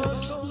है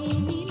ये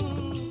मिलन.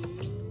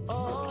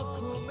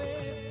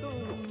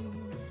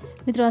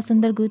 મિત્રો, આ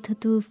સુંદર ગીત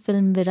હતું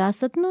ફિલ્મ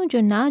વિરાસતનું. જો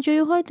ના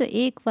જોયું હોય તો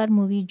એકવાર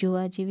મૂવી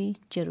જોવા જેવી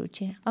જરૂર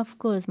છે.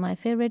 Of course my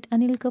favourite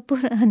Anil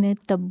Kapoor અને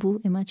તબ્બુ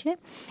એમાં છે.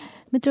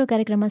 મિત્રો,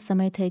 કાર્યક્રમમાં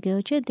સમય થઈ ગયો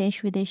છે દેશ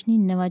વિદેશની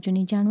નવા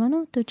જૂની જાણવાનો.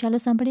 તો ચાલો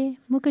સાંભળીએ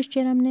મુકેશ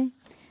જયરામને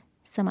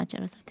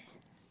સમાચારો સાથે.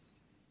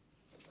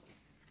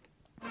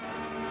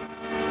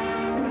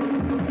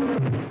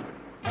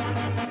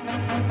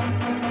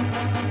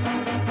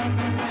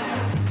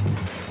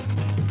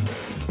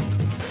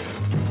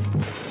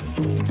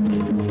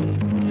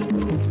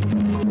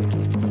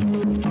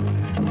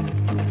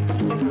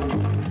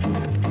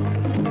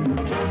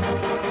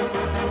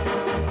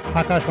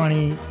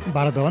 આકાશવાણી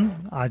ભારત ભવન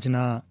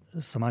આજના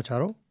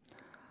સમાચારો.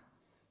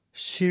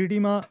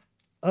 શિરડીમાં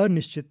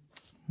અનિશ્ચિત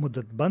મુદત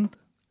બંધ,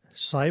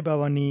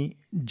 સાંઈબાબાની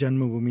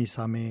જન્મભૂમિ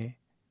સામે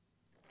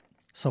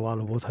સવાલ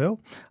ઊભો થયો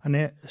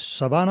અને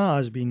શબાના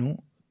આઝમીનું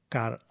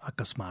કાર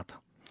અકસ્માત.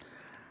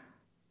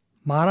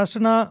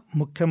 મહારાષ્ટ્રના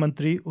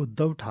મુખ્યમંત્રી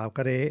ઉદ્ધવ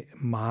ઠાકરે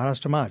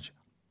મહારાષ્ટ્રમાં જ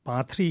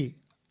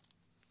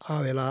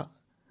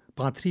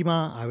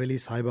પાંથરીમાં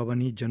આવેલી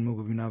સાંઈબાબાની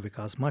જન્મભૂમિના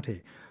વિકાસ માટે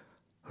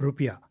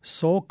રૂપિયા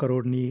 100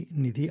 કરોડની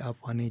નિધિ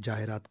આપવાની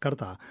જાહેરાત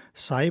કરતા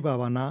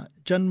સાંઈબાબાના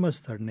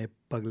જન્મસ્થળને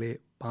પગલે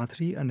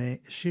પાંથરી અને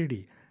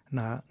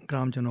શિરડીના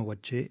ગ્રામજનો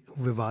વચ્ચે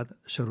વિવાદ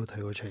શરૂ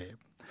થયો છે.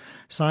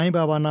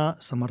 સાંઈબાબાના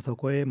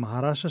સમર્થકોએ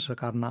મહારાષ્ટ્ર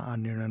સરકારના આ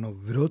નિર્ણયનો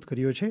વિરોધ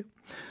કર્યો છે.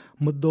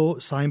 મુદ્દો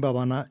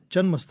સાંઈબાબાના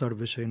જન્મસ્થળ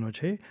વિષયનો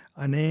છે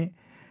અને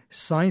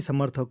સાંઈ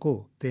સમર્થકો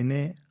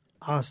તેને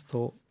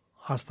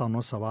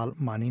આસ્થાનો સવાલ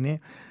માનીને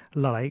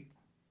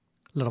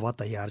લડવા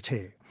તૈયાર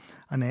છે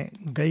અને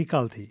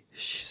ગઈકાલથી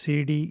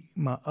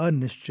શિરડીમાં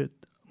અનિશ્ચિત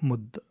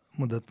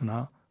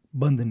મુદતના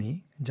બંધની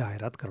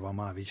જાહેરાત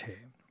કરવામાં આવી છે.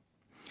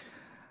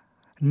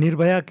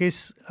 નિર્ભયા કેસ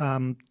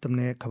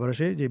તમને ખબર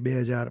હશે, જે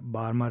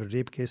 2012માં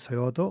રેપ કેસ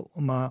થયો હતો.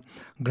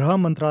 ગૃહ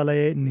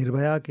મંત્રાલયે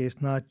નિર્ભયા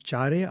કેસના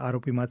 4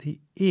 આરોપીમાંથી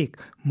એક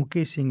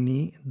મુકેશ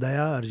સિંઘની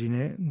દયા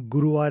અરજીને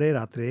ગુરુવારે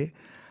રાત્રે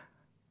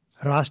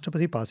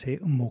રાષ્ટ્રપતિ પાસે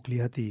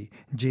મોકલી હતી,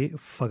 જે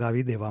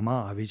ફગાવી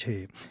દેવામાં આવી છે.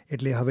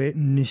 એટલે હવે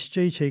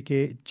નિશ્ચય છે કે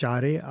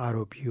 4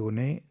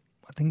 આરોપીઓને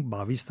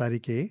 22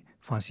 તારીખે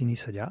ફાંસીની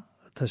સજા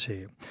થશે.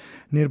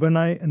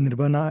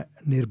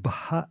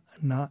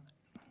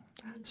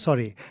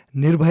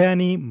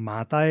 નિર્ભયાની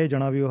માતાએ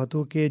જણાવ્યું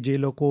હતું કે જે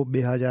લોકો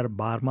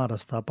 2012માં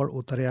રસ્તા પર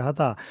ઉતર્યા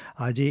હતા,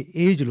 આજે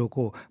એ જ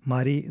લોકો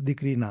મારી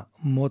દીકરીના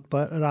મોત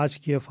પર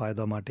રાજકીય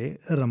ફાયદા માટે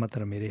રમત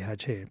રમી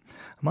રહ્યા છે.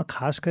 આમાં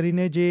ખાસ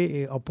કરીને જે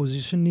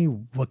ઓપોઝિશનની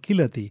વકીલ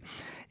હતી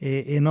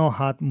એનો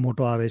હાથ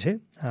મોટો આવે છે.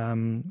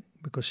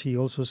 Because she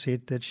also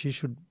sad that she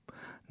should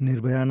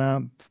નિર્ભયાના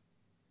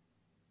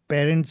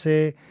પેરેન્ટ્સે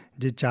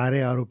જે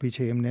 4 આરોપી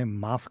છે એમને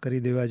માફ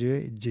કરી દેવા જોઈએ,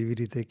 જેવી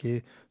રીતે કે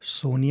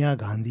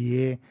સોનિયા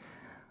ગાંધીએ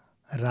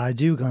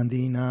રાજીવ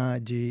ગાંધીના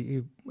જે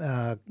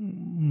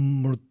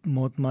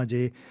મોતમાં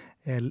જે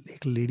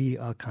એક lady,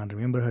 I can't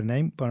remember Har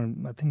name,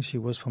 પણ I think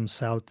she was from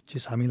south, જે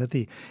સામેલ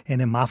હતી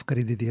એને માફ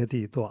કરી દીધી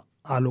હતી. તો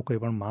આ લોકોએ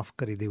પણ માફ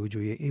કરી દેવું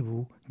જોઈએ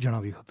એવું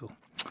જણાવ્યું હતું.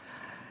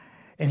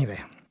 એનીવે,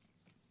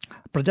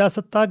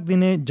 પ્રજાસત્તાક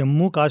દિને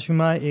જમ્મુ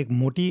કાશ્મીરમાં એક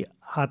મોટી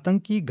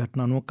આતંકી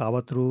ઘટનાનું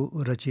કાવતરું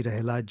રચી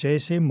રહેલા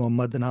જૈશ એ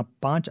મોહમ્મદના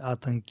 5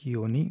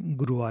 આતંકીઓની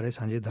ગુરુવારે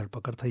સાંજે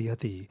ધરપકડ થઈ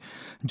હતી.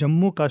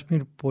 જમ્મુ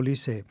કાશ્મીર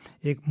પોલીસે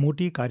એક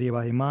મોટી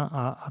કાર્યવાહીમાં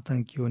આ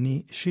આતંકીઓની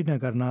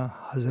શ્રીનગરના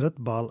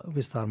હઝરતબાલ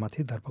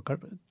વિસ્તારમાંથી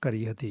ધરપકડ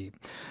કરી હતી.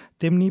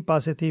 તેમની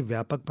પાસેથી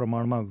વ્યાપક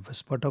પ્રમાણમાં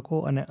વિસ્ફોટકો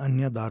અને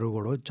અન્ય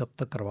દારૂગોળો જપ્ત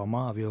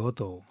કરવામાં આવ્યો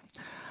હતો.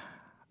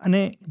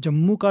 અને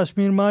જમ્મુ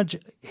કાશ્મીરમાં જ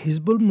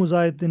હિઝબુલ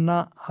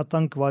મુજાહિદ્દીનના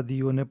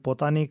આતંકવાદીઓને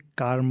પોતાની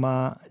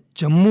કારમાં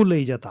જમ્મુ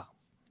લઈ જતા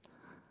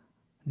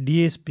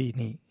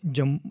ડીએસપીની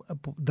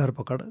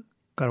ધરપકડ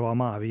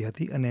કરવામાં આવી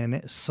હતી અને એને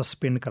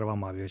સસ્પેન્ડ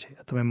કરવામાં આવ્યો છે.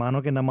 તમે માનો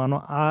કે ન માનો,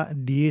 આ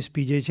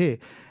ડીએસપી જે છે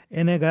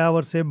એને ગયા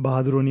વર્ષે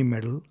બહાદુરોની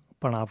મેડલ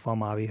પણ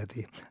આપવામાં આવી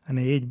હતી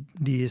અને એ જ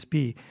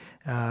ડીએસપી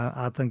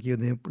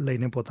આતંકીઓને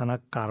લઈને પોતાના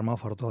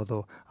કારમાં ફરતો હતો.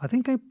 આઈ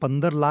થિંક કંઈ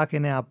 15 લાખ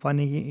એને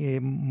આપવાની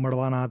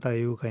મળવાના હતા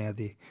એવું કંઈ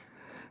હતી.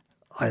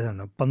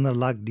 15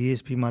 લાખ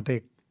ડીએસપી માટે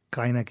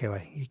કાંઈ ના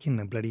કહેવાય. એ can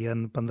bloody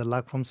earn 15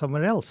 lakh from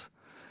somewhere else.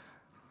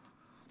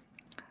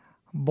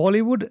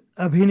 Bollywood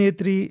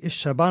અભિનેત્રી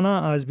શબાના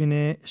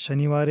આઝમીને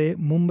શનિવારે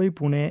મુંબઈ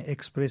પુણે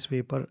એક્સપ્રેસ વે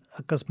પર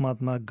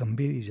અકસ્માતમાં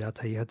ગંભીર ઈજા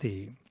થઈ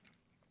હતી.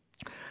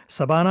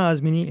 શબાના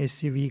આઝમીની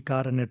એસયુવી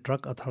કાર અને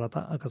ટ્રક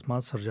અથડાતા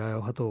અકસ્માત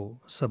સર્જાયો હતો.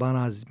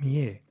 શબાના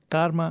આઝમીએ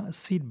કારમાં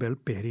સીટ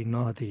બેલ્ટ પહેરી ન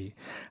હતી.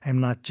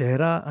 એમના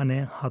ચહેરા અને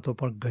હાથો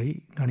પર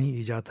ઘણી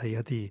ઈજા થઈ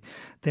હતી.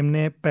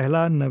 તેમને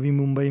પહેલાં નવી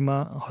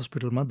મુંબઈમાં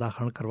હોસ્પિટલમાં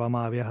દાખલ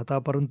કરવામાં આવ્યા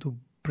હતા, પરંતુ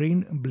બ્રેઇન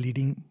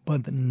બ્લીડિંગ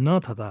બંધ ન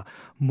થતાં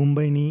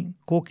મુંબઈની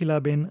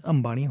કોકિલાબેન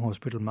અંબાણી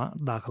હોસ્પિટલમાં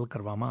દાખલ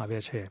કરવામાં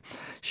આવ્યા છે.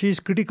 She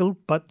is critical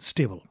but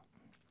stable.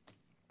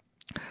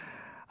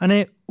 અને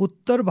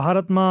ઉત્તર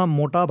ભારતમાં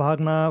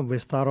મોટાભાગના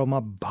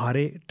વિસ્તારોમાં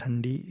ભારે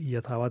ઠંડી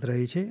યથાવત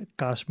રહી છે.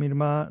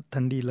 કાશ્મીરમાં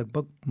ઠંડી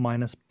લગભગ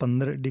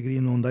 -15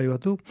 ડિગ્રી નોંધાયું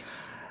હતું.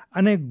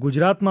 અને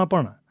ગુજરાતમાં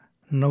પણ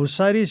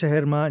નવસારી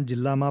શહેરમાં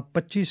જિલ્લામાં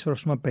 25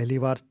 વર્ષમાં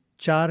પહેલીવાર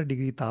 4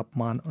 ડિગ્રી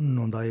તાપમાન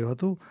નોંધાયું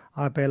હતું.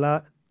 આ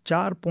પહેલાં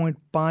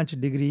 4.5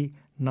 ડિગ્રી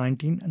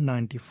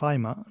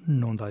 1995માં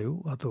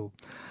નોંધાયું હતું.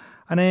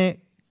 અને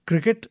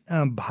ક્રિકેટ,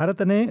 ભારત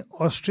અને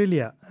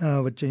ઓસ્ટ્રેલિયા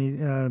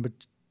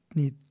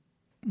વચ્ચેની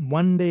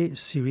 1 ડે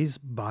સિરીઝ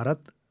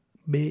ભારત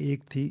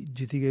 2-1થી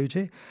જીતી ગયું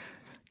છે.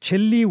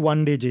 છેલ્લી 1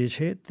 ડે જે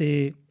છે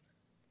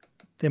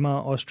તેમાં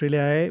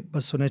ઓસ્ટ્રેલિયાએ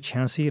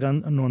 286 રન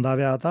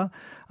નોંધાવ્યા હતા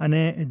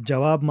અને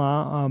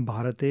જવાબમાં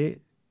ભારતે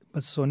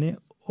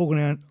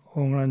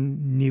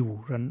 299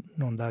 રન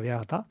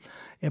નોંધાવ્યા હતા.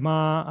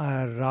 એમાં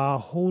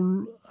રાહુલ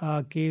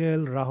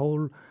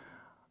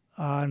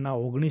ના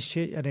 19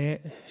 છે અને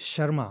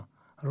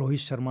રોહિત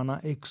શર્માના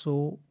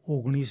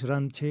 119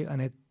 રન છે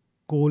અને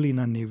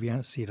કોહલીના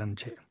 89 રન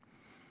છે.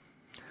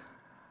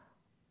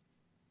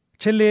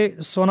 છેલ્લે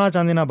સોના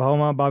ચાંદીના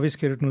ભાવમાં 22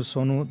 કેરેટનું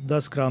સોનું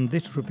 10 ગ્રામ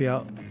દીઠ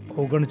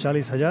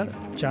 ₹39,000,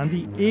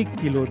 ચાંદી 1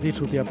 કિલો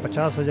દીઠ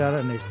 ₹50,000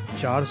 અને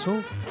 400,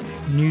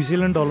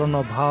 ન્યૂઝીલેન્ડ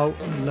ડોલરનો ભાવ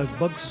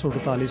લગભગ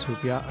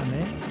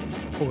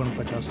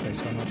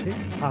 ₹47.49 છે.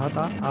 આ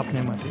હતા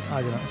આપને માટે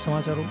આજના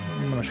સમાચારો.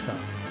 નમસ્કાર.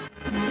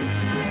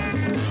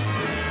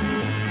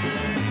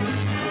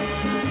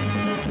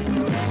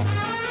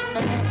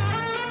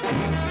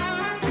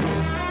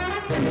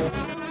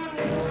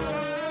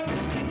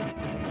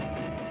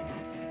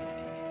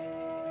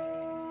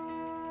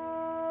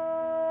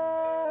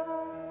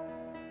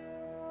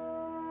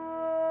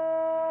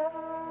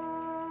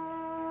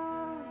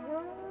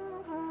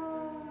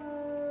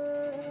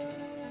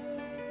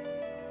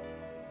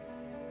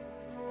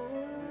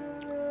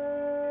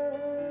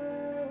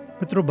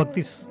 મિત્રો,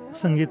 ભક્તિ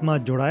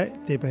સંગીતમાં જોડાય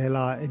તે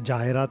પહેલાં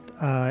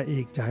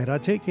એક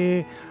જાહેરાત છે કે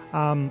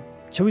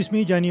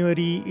 26મી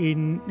જાન્યુઆરી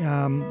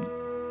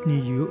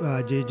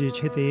જે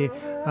છે તે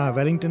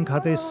વેલિંગ્ટન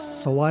ખાતે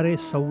સવારે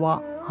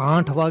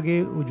 8:15 વાગે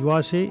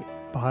ઉજવાશે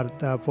ભારત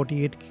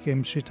 48 કેમ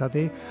સ્ટ્રીટ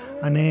ખાતે,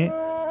 અને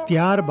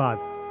ત્યારબાદ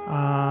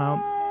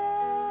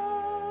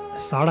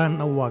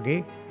 9:30 વાગે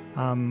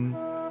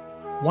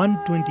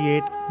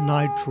 128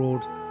 નાઇટ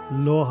રોડ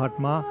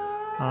લોહાટમાં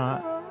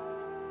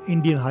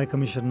ઇન્ડિયન હાઈ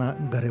કમિશનરના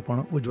ઘરે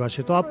પણ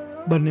ઉજવાશે. તો આપ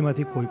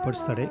બંનેમાંથી કોઈ પણ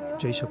સ્થળે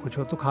જઈ શકો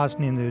છો. તો ખાસ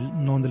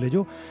નોંધ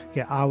લેજો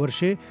કે આ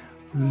વર્ષે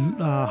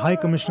હાઈ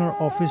કમિશનર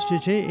ઓફિસ જે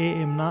છે એ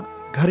એમના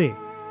ઘરે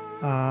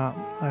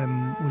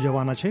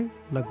ઉજવવાના છે,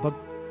 લગભગ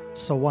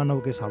 9:15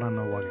 કે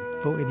 9:30 વાગે.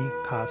 તો એની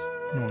ખાસ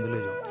નોંધ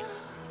લેજો.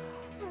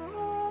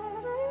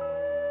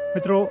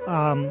 મિત્રો,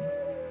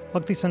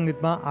 ભક્તિ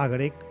સંગીતમાં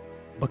આગળ એક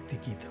ભક્તિ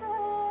ગીત.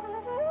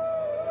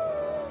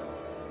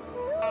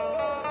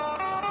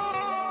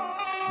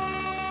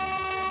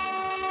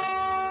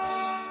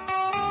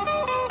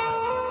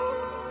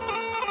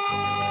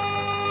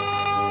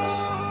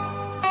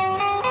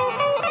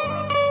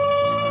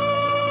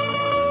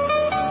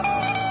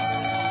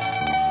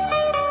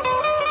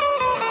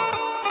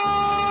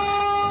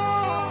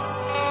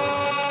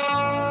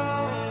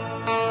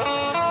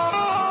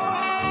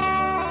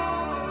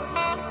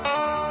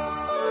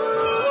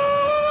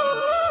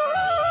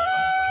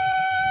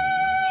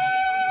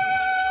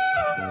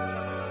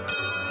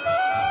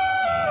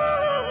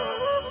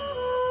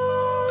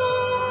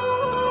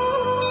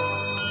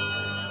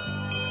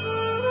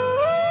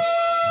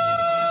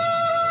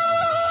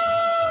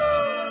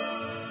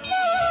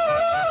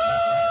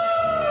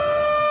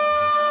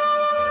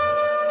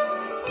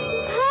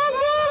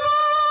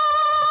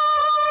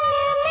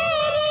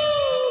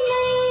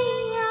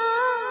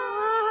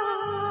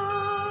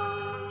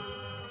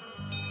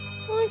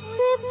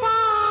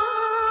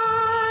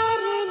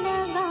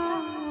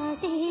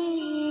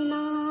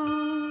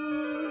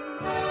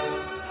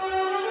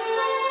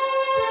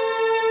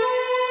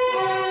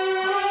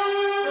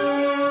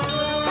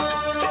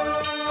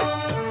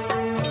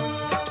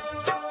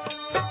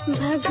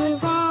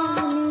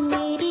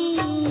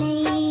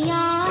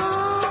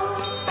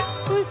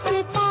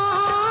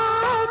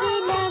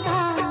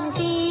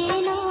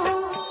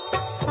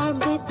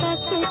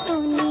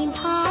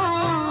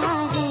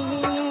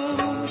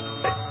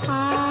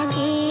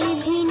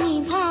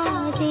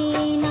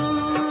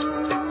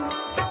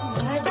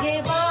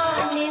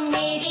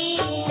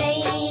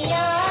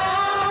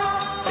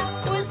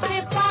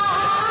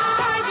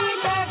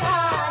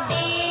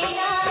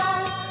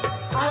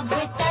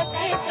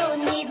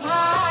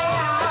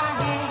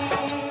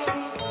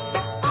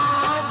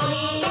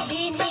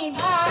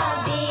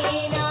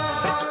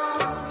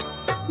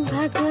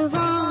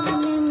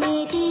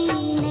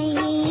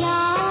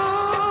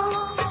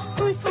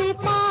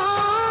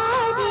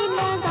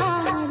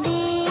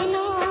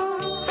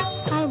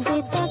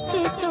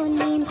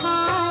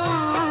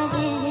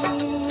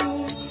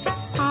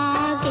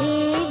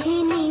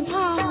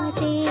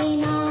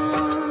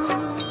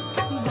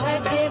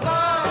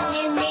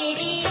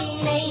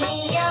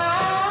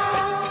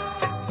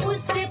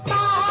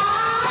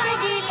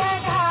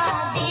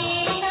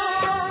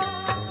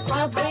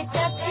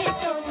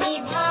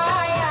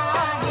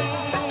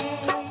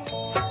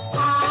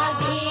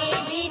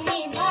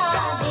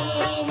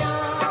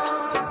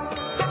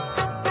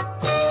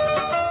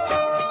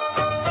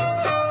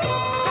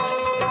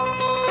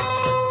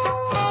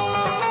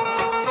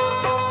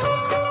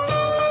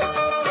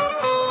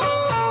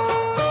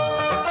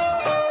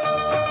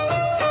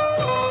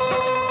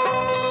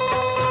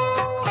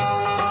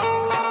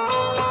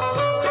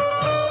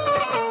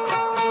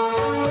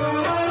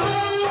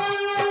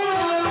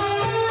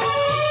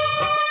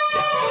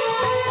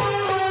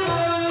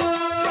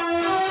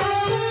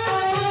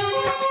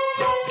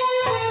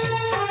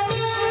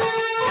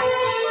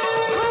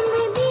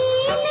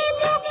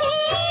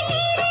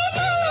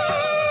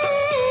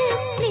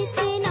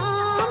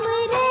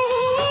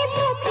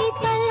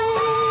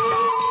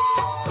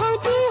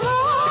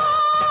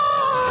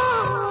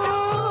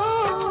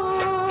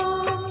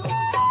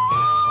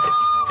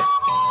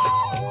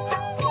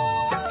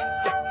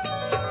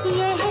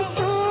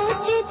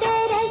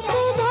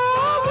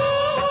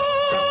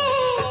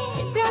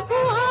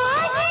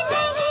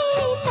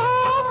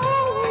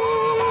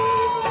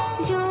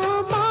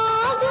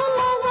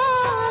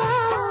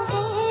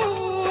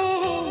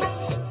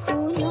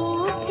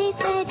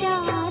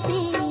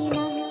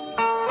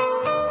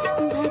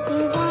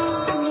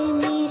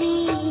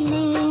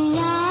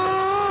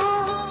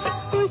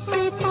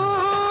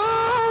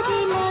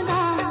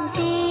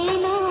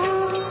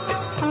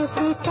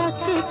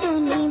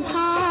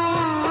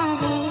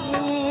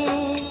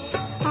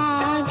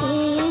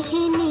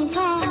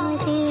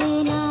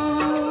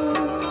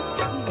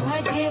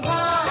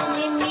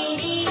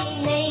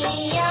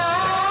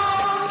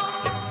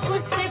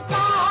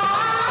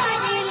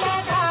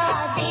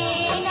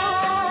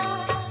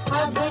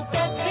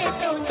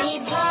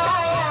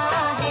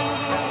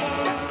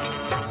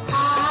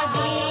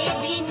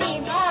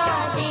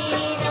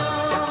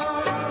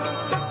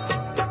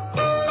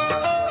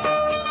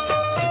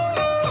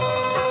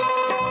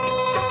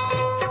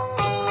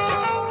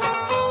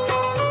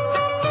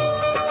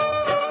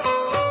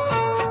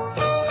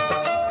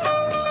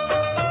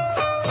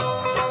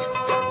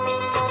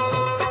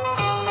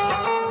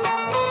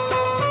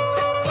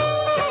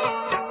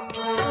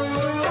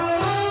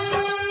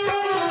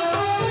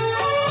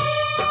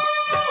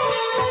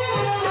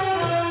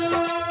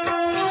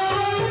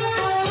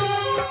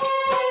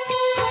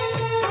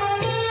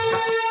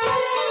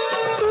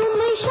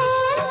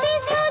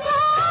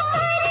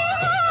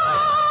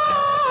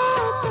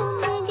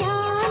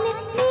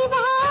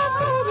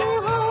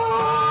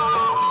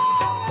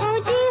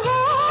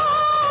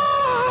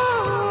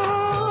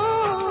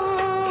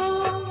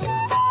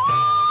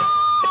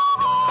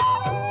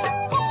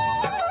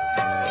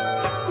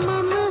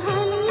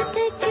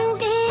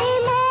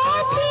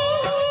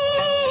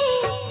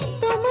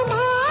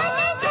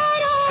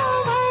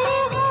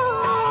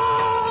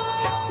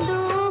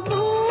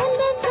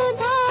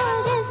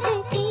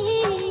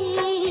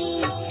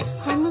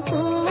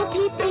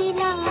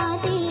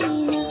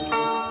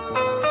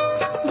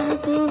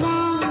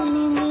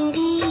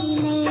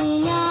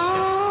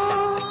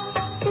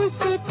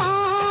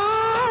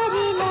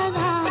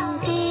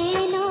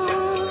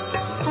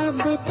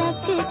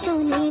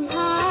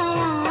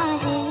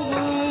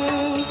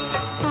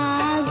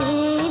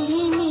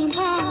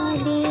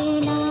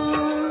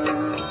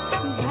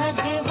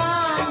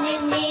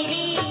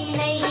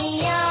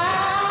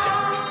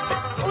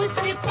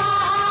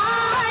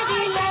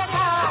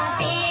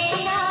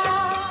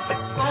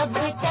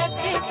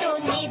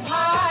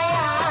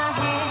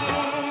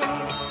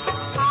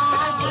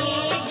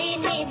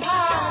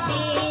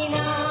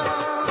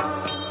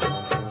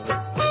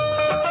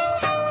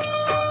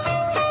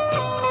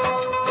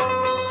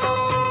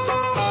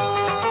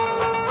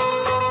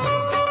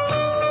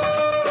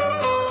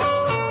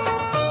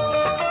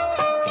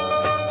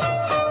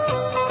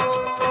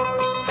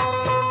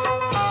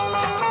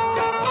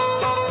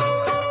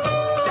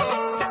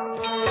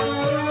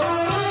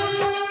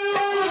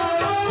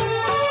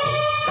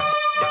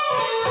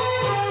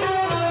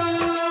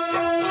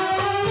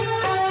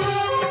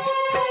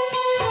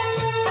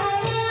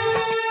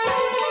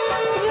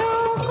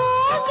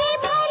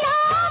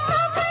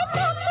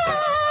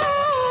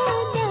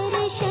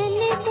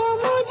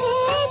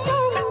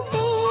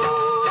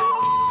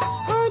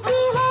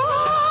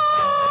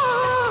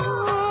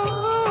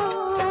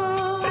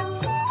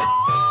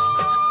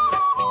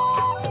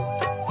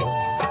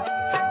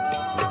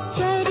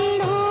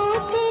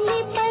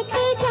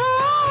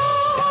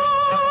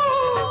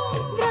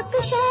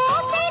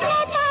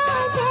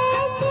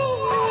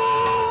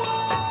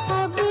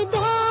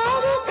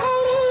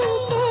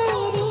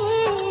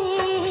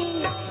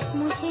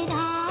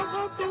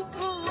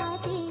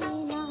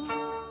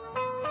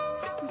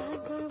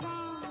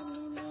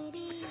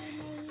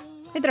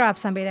 મિત્રો આપ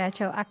સાંભળી રહ્યા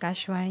છો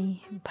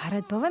આકાશવાણી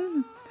ભારત ભવન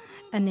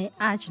અને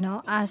આજનો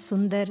આ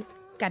સુંદર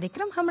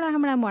કાર્યક્રમ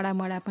હમણાં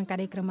મોડા પણ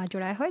કાર્યક્રમમાં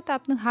જોડાયા હોય તો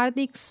આપનું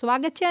હાર્દિક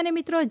સ્વાગત છે. અને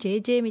મિત્રો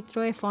જે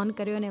મિત્રોએ ફોન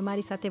કર્યો અને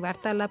અમારી સાથે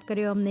વાર્તાલાપ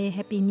કર્યો, અમને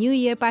હેપી ન્યૂ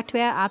યર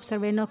પાઠવ્યા, આપ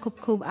સર્વેનો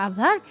ખૂબ ખૂબ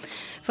આભાર.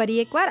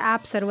 ફરી એકવાર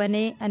આપ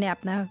સર્વને અને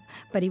આપના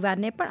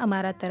પરિવારને પણ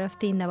અમારા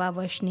તરફથી નવા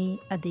વર્ષની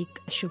અધિક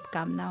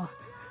શુભકામનાઓ.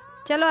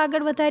 ચલો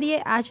આગળ વધારીએ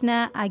આજના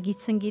આ ગીત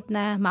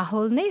સંગીતના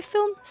માહોલને.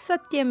 ફિલ્મ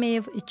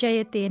સત્યમેવ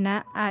જયતેના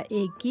આ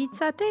એક ગીત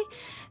સાથે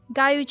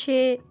ગાયું છે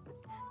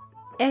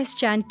એસ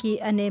જાનકી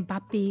અને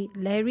બાપી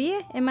લહેરીએ.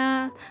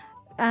 એમાં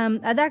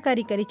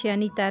અદાકારી કરી છે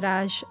અનિતા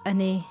રાજ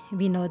અને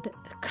વિનોદ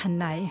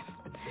ખન્નાએ.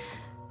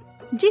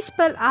 जिस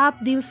पल आप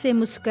दिल से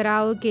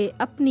मुस्कुराओगे,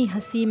 अपनी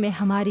हंसी में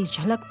हमारी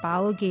झलक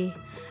पाओगे,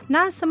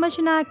 ना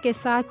समझना के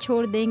साथ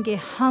छोड़ देंगे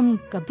हम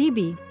कभी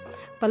भी,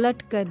 पलट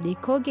कर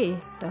देखोगे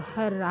तो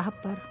हर राह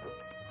पर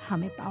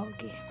हमें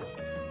पाओगे.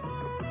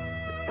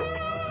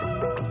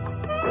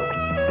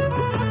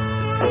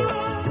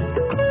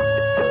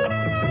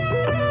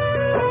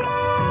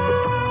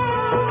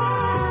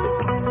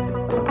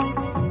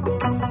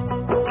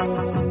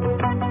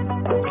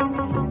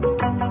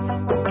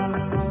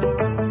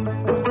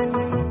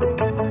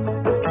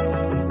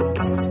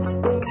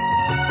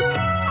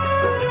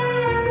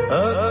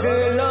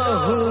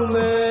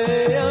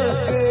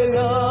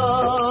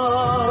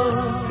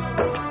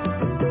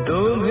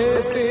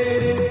 तुम्हें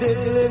फिर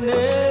दिल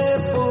ने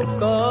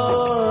पुकार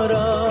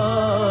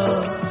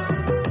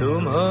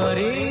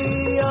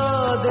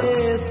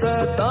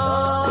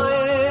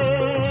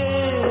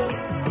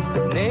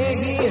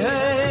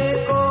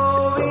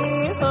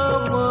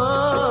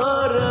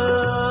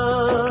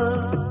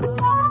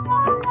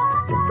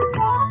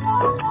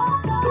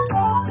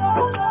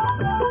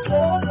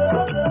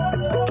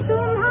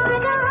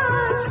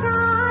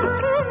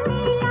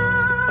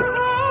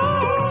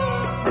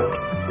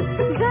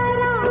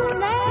जरा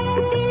मैं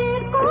दिल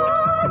को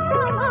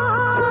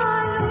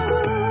संभालूं,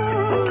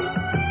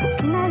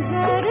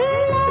 नजर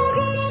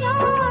लगे ना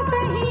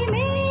कहीं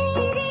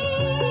मेरी,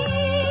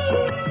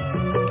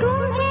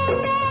 तुम्हें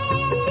मैं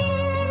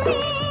दिल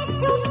में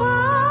छुपा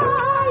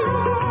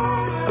लूं।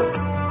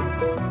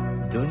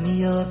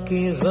 दुनिया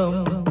के गम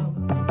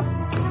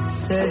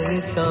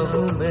सहता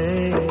हूँ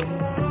मैं,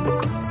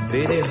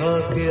 बिरहा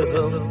के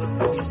गम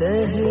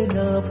सह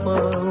ना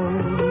पाऊं।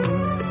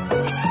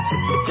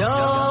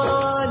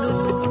 जानू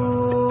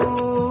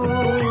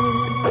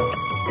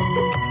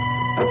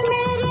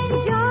मेरे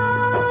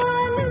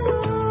जानू,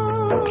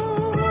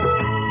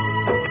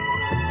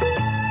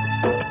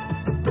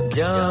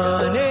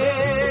 जाने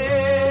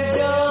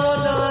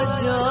जाना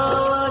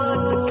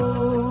जानू।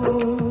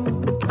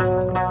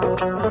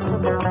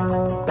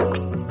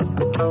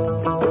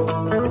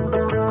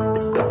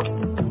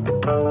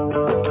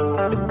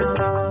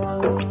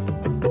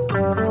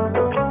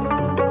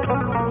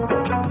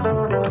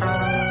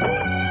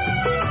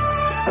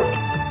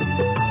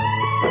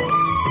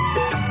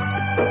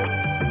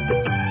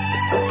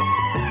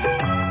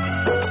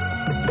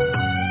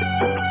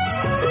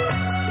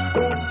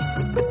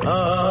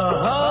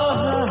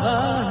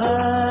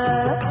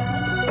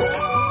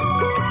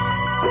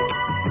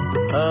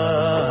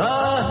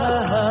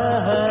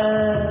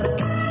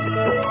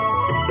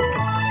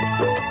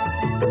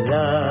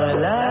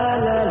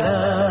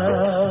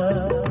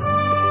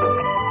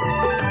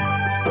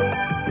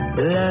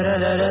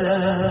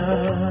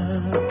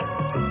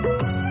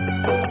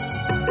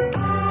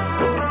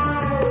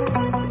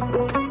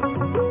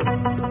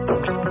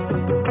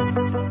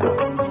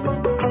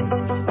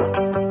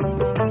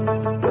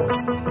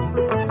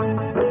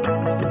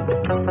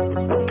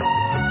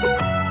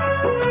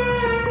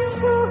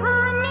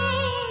 सुहाने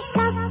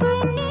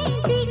सपने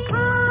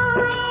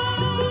दिखाए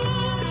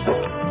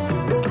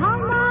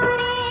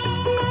हमारे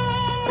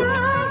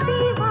नैना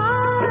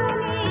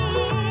दीवाने,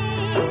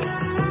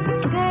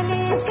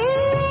 गले से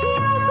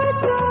अब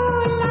तो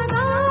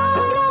लगा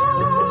लो,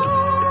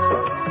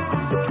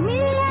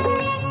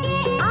 मिलने के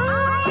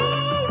आए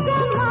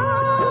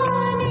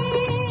ज़माने।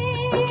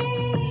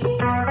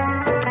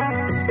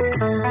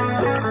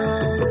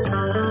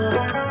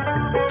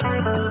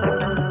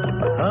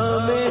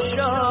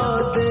 हमेशा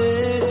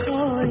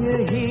देखा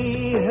यही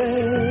है,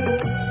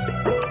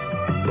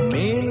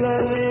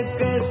 मिलन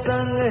के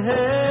संग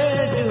है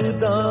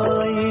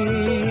जुदाई,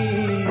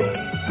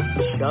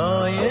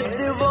 शायद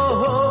वो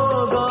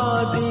होगा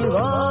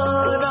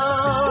दीवाना,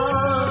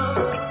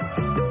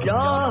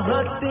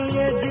 चाहत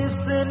ये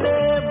जिसने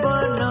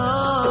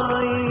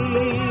बनाई।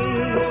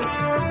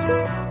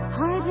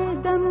 हर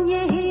दम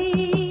यही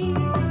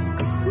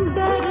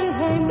डर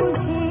है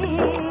मुझे,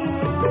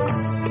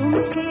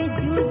 तुमसे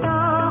जुदा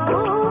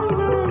हो न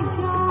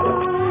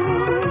जाऊं।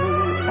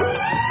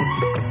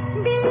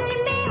 दिल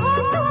में हो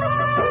तुम,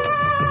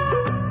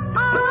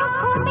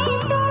 आँखों में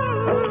तुम,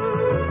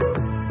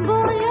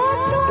 बोलो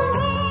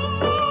तुम्हें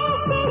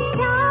कैसे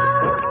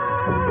चाहूं।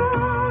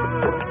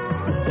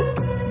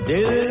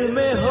 दिल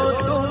में हो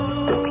तुम,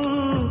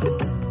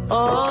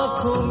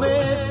 आँखों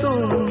में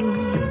तुम,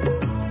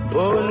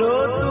 बोलो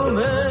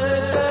तुम्हें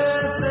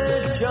कैसे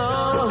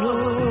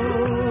चाहूं।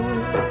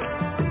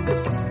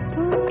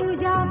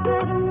 पूजा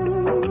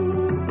करूं,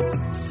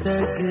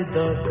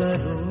 सजदा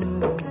करूं,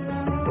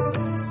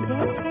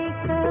 जैसे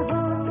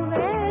कहो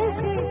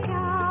वैसे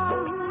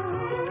चाहूं।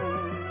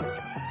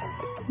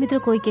 મિત્રો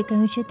કોઈકે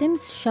કહ્યું છે તેમ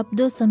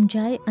શબ્દો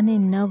સમજાય અને ન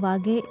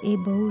વાગે એ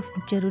બહુ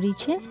જરૂરી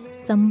છે,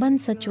 સંબંધ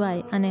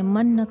સચવાય અને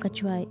મન ન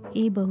કચવાય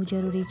એ બહુ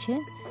જરૂરી છે,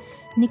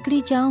 નીકળી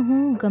જાઉં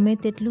હું ગમે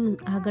તેટલું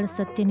આગળ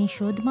સત્યની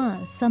શોધમાં,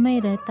 સમય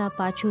રહેતા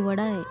પાછું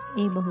વળાય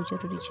એ બહુ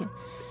જરૂરી છે.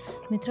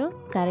 મિત્રો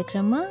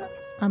કાર્યક્રમમાં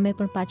અમે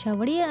પણ પાછા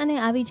વળીએ અને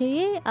આવી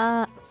જઈએ આ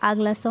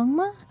આગલા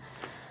સોંગમાં.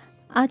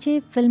 આ છે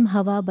ફિલ્મ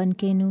હવા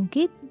બનકેનું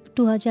ગીત,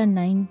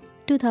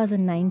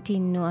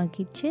 2019નું આ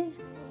ગીત છે,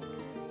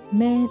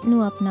 मैनू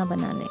अपना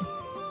बना ले.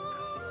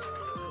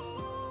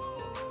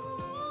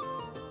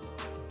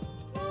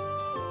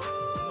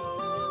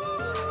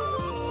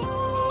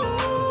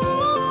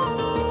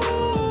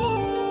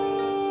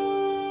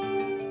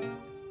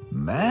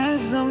 मैं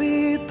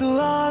ज़मीं तू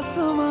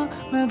आसमां,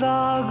 मैं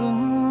दाग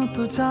हूँ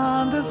तू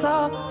चांद सा,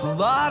 तू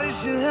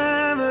बारिश है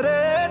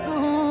मेरे तू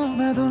हूँ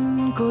मैं धुन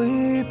कोई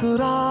तू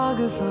राग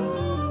सा.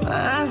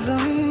 मैं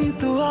ज़मीं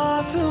तू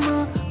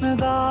आसमां, मैं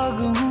दाग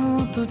हूँ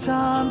तू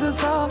चांद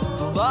सा,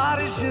 तू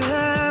बारिश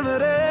है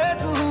मेरे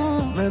तू हूँ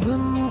मैं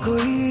धुन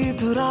कोई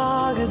तू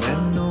राग सा.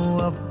 मैनू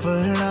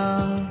अपना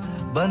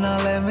बना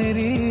ले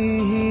मेरी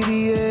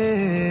हीरिए,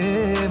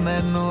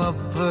 मैनू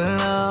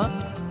अपना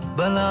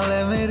बना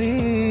ले मेरी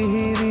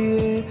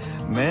हीरिए,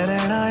 मैं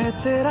रहना है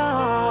तेरा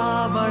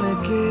बन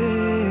के.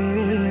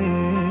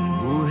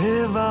 बूहे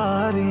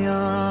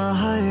बारियां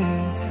है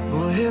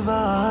बूहे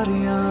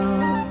बारियां,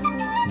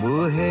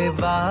 बूहे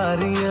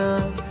बारियां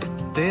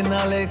ते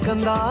नाले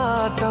कंधा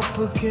टप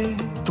के,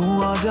 तू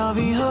आ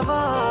जावी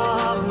हवा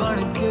बन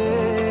के.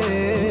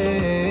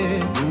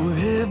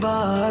 बूहे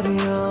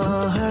बारियां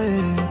है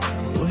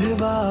बूहे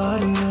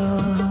बारियां.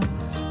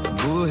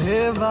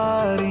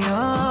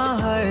 बारियां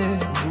है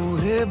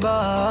बूहे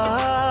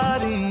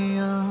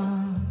बारियां।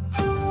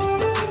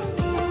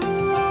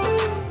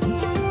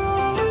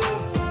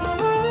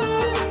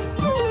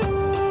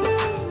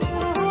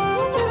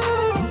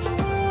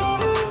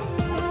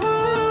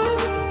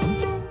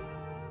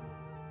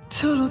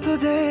 छू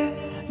तुझे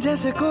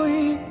जैसे कोई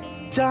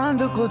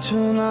चांद को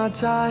छूना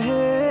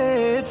चाहे,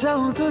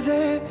 चाहूं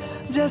तुझे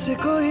जैसे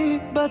कोई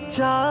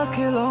बच्चा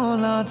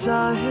खिलौना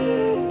चाहे।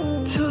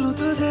 छू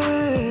तुझे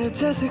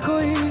जैसे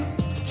कोई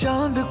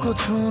चांद को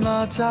छूना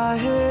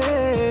चाहे,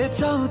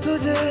 चाहूं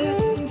तुझे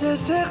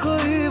जैसे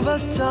कोई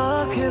बच्चा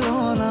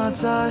खिलौना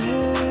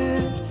चाहे।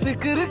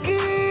 फिक्र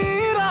की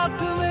रात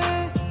में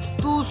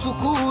तू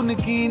सुकून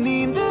की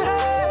नींद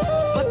है,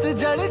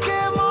 पतझड़ के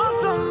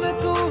मौसम में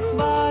तू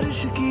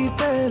बारिश की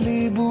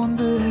पहली बूंद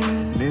है।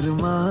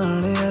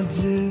 निर्माण अज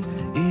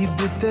ईद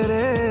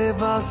तेरे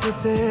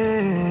वास्ते,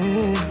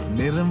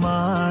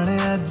 निर्माण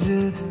अज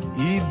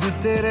ईद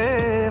तेरे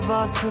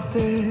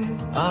वास्ते।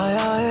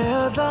 आया है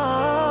अदा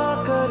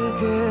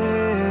करके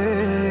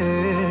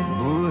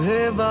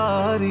बूहे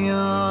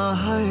बारियां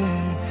है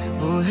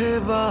बूहे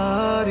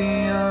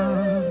बारियां।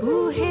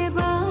 बूहे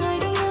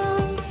बारियां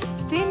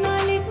ते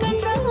नाल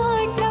कंधा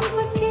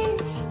टपके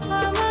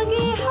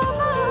आवांगी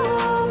हवा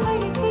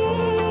बढ़के।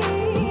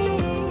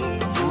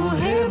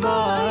 बूहे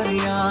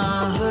बारियां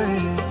है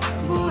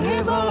बूहे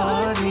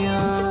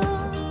बारियां,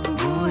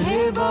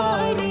 बूहे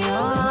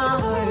बारियां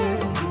है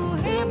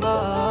बूहे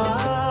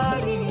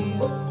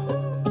बारियां।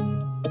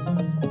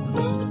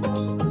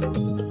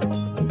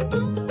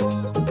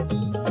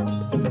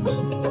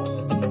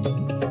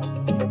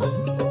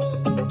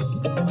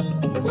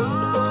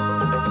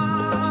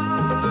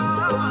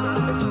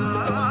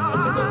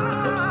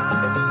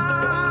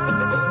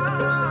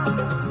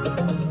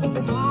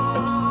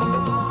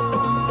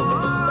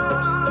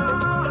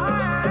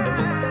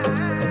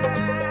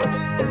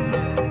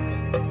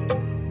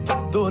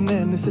 दो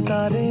नैन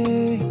सितारे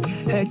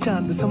है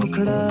चांद सा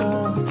मुखड़ा,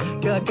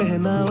 क्या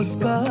कहना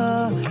उसका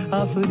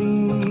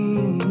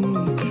आफरीन।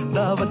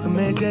 दावत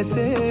में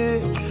जैसे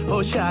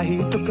हो शाही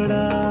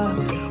टुकड़ा,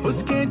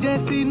 उसके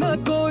जैसी न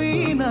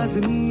कोई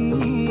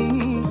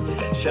नाज़नीन।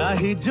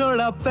 शाही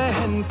जोड़ा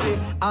पहन के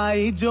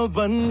आई जो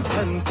बन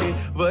ठन के,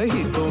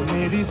 वही तो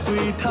मेरी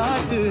स्वीट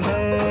हार्ट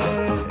है।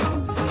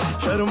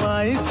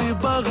 शर्माई सी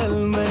बगल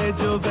में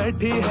जो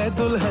बैठी है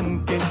दुल्हन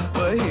के,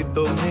 वही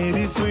तो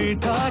मेरी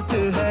स्वीट हार्ट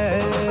है।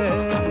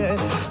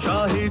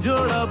 शाही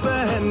जोड़ा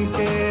पहन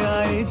के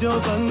आई जो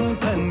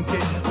बंधन के,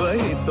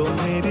 वही तो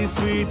मेरी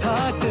स्वीट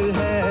हार्ट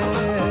है।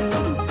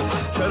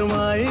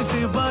 शर्माई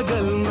सी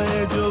बगल में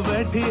जो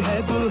बैठी है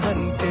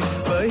दुल्हन के,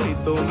 वही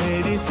तो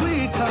मेरी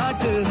स्वीट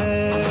हार्ट है।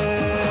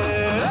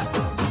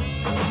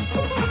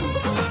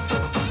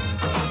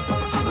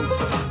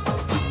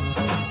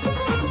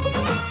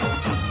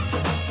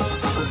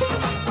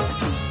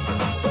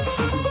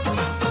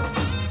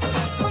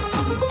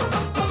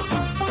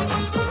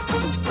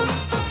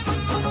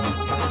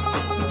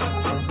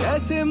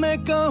 कैसे मैं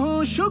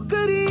कहूँ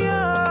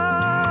शुक्रिया,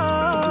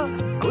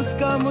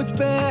 उसका मुझ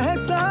पे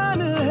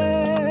एहसान है।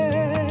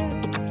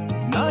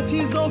 ना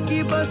चीजों की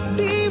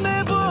बस्ती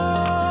में वो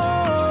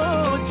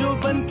जो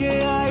बन के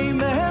आई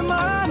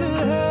मेहमान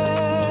है।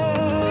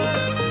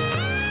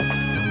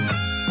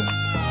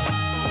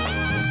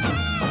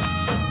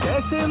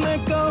 कैसे मैं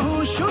कहूँ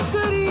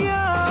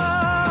शुक्रिया,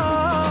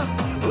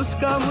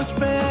 उसका मुझ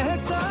पे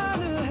एहसान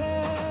है।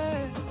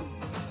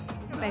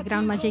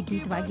 બેકગ્રાઉન્ડમાં જે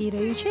ગીત વાગી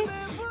રહ્યું છે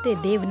તે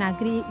દેવ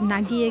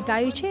નાગીએ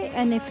ગાયું છે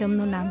અને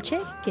ફિલ્મનું નામ છે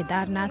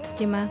કેદારનાથ,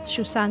 જેમાં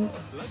સુશાંત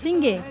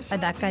સિંઘે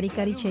અદાકારી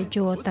કરી છે.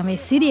 જો તમે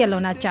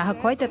સિરિયલોના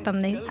ચાહક હોય તો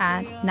તમને આ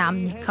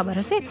નામની ખબર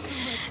હશે.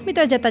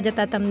 મિત્રો, જતાં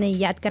જતાં તમને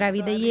યાદ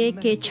કરાવી દઈએ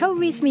કે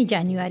 26મી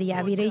જાન્યુઆરી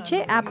આવી રહી છે.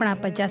 આપણા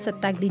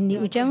પ્રજાસત્તાક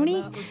દિનની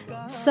ઉજવણી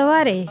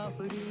સવારે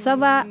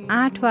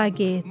 8:15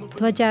 વાગે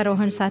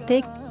ધ્વજારોહણ સાથે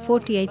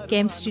 48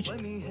 કેમ્પ સ્ટ્રીટ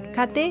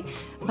ખાતે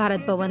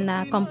ભારત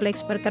ભવનના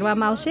કોમ્પ્લેક્સ પર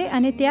કરવામાં આવશે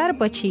અને ત્યાર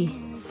પછી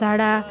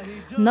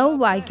 9:30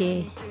 વાગે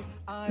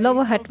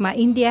લોવહટમાં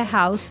ઇન્ડિયા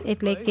હાઉસ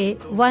એટલે કે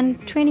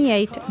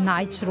 128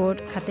 નાઇટ્સ રોડ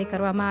ખાતે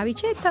કરવામાં આવી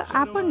છે. તો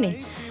આપણને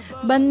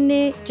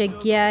બંને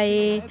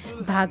જગ્યાએ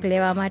ભાગ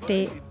લેવા માટે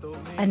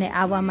અને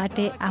આવવા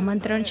માટે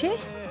આમંત્રણ છે.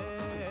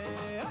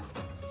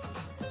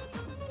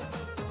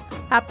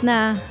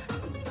 આપના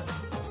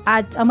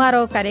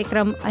અમારો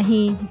કાર્યક્રમ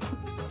અહીં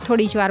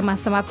થોડી જ વારમાં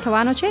સમાપ્ત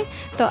થવાનો છે.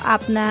 તો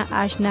આપના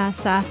આજના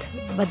સાથ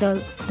બદલ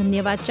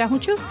ધન્યવાદ ચાહું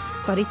છું.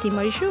 ફરીથી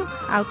મળીશું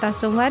આવતા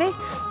સોમવારે.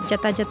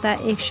 જતાં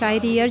જતાં એક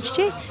શાયરી અર્જ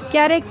છે.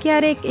 ક્યારેક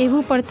ક્યારેક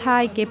એવું પણ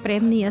થાય કે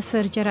પ્રેમની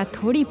અસર જરા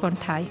થોડી પણ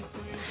થાય.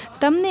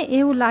 તમને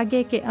એવું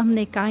લાગે કે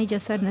અમને કાંઈ જ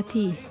અસર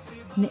નથી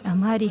ને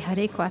અમારી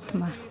હરેક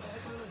વાતમાં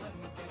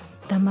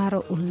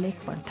તમારો ઉલ્લેખ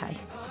પણ થાય.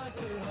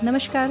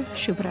 નમસ્કાર,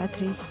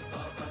 શુભરાત્રિ,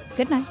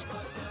 ગુડ નાઇટ.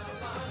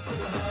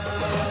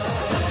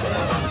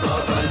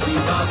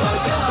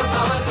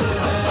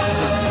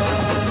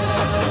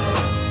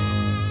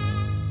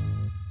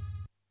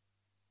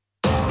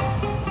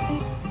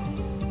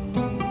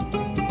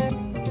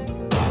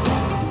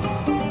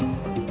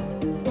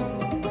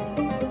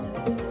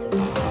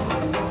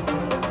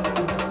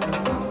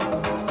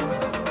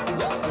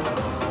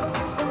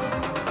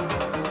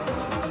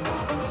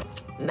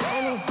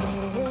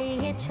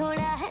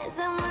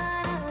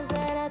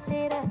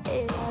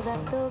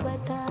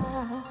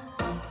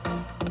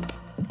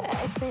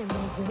 ऐसे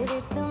नजर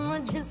तो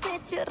मुझसे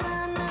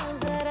चुराना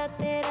जरा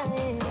तेरा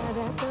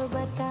इरादा तो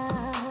बता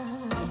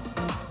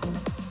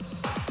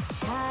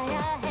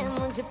छाया है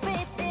मुझ पे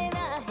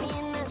तेरा ही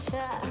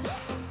नशा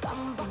कम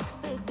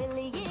वक्त दिल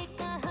ये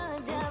कहाँ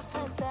जा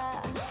फंसा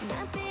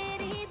ना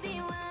तेरी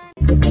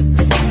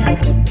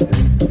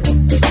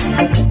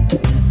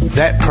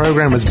That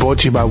program was brought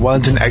to you by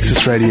Wellington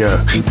Access Radio.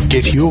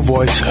 Get your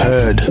voice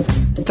heard.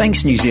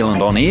 Thanks New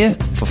Zealand On Air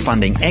for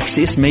funding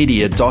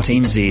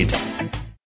accessmedia.nz.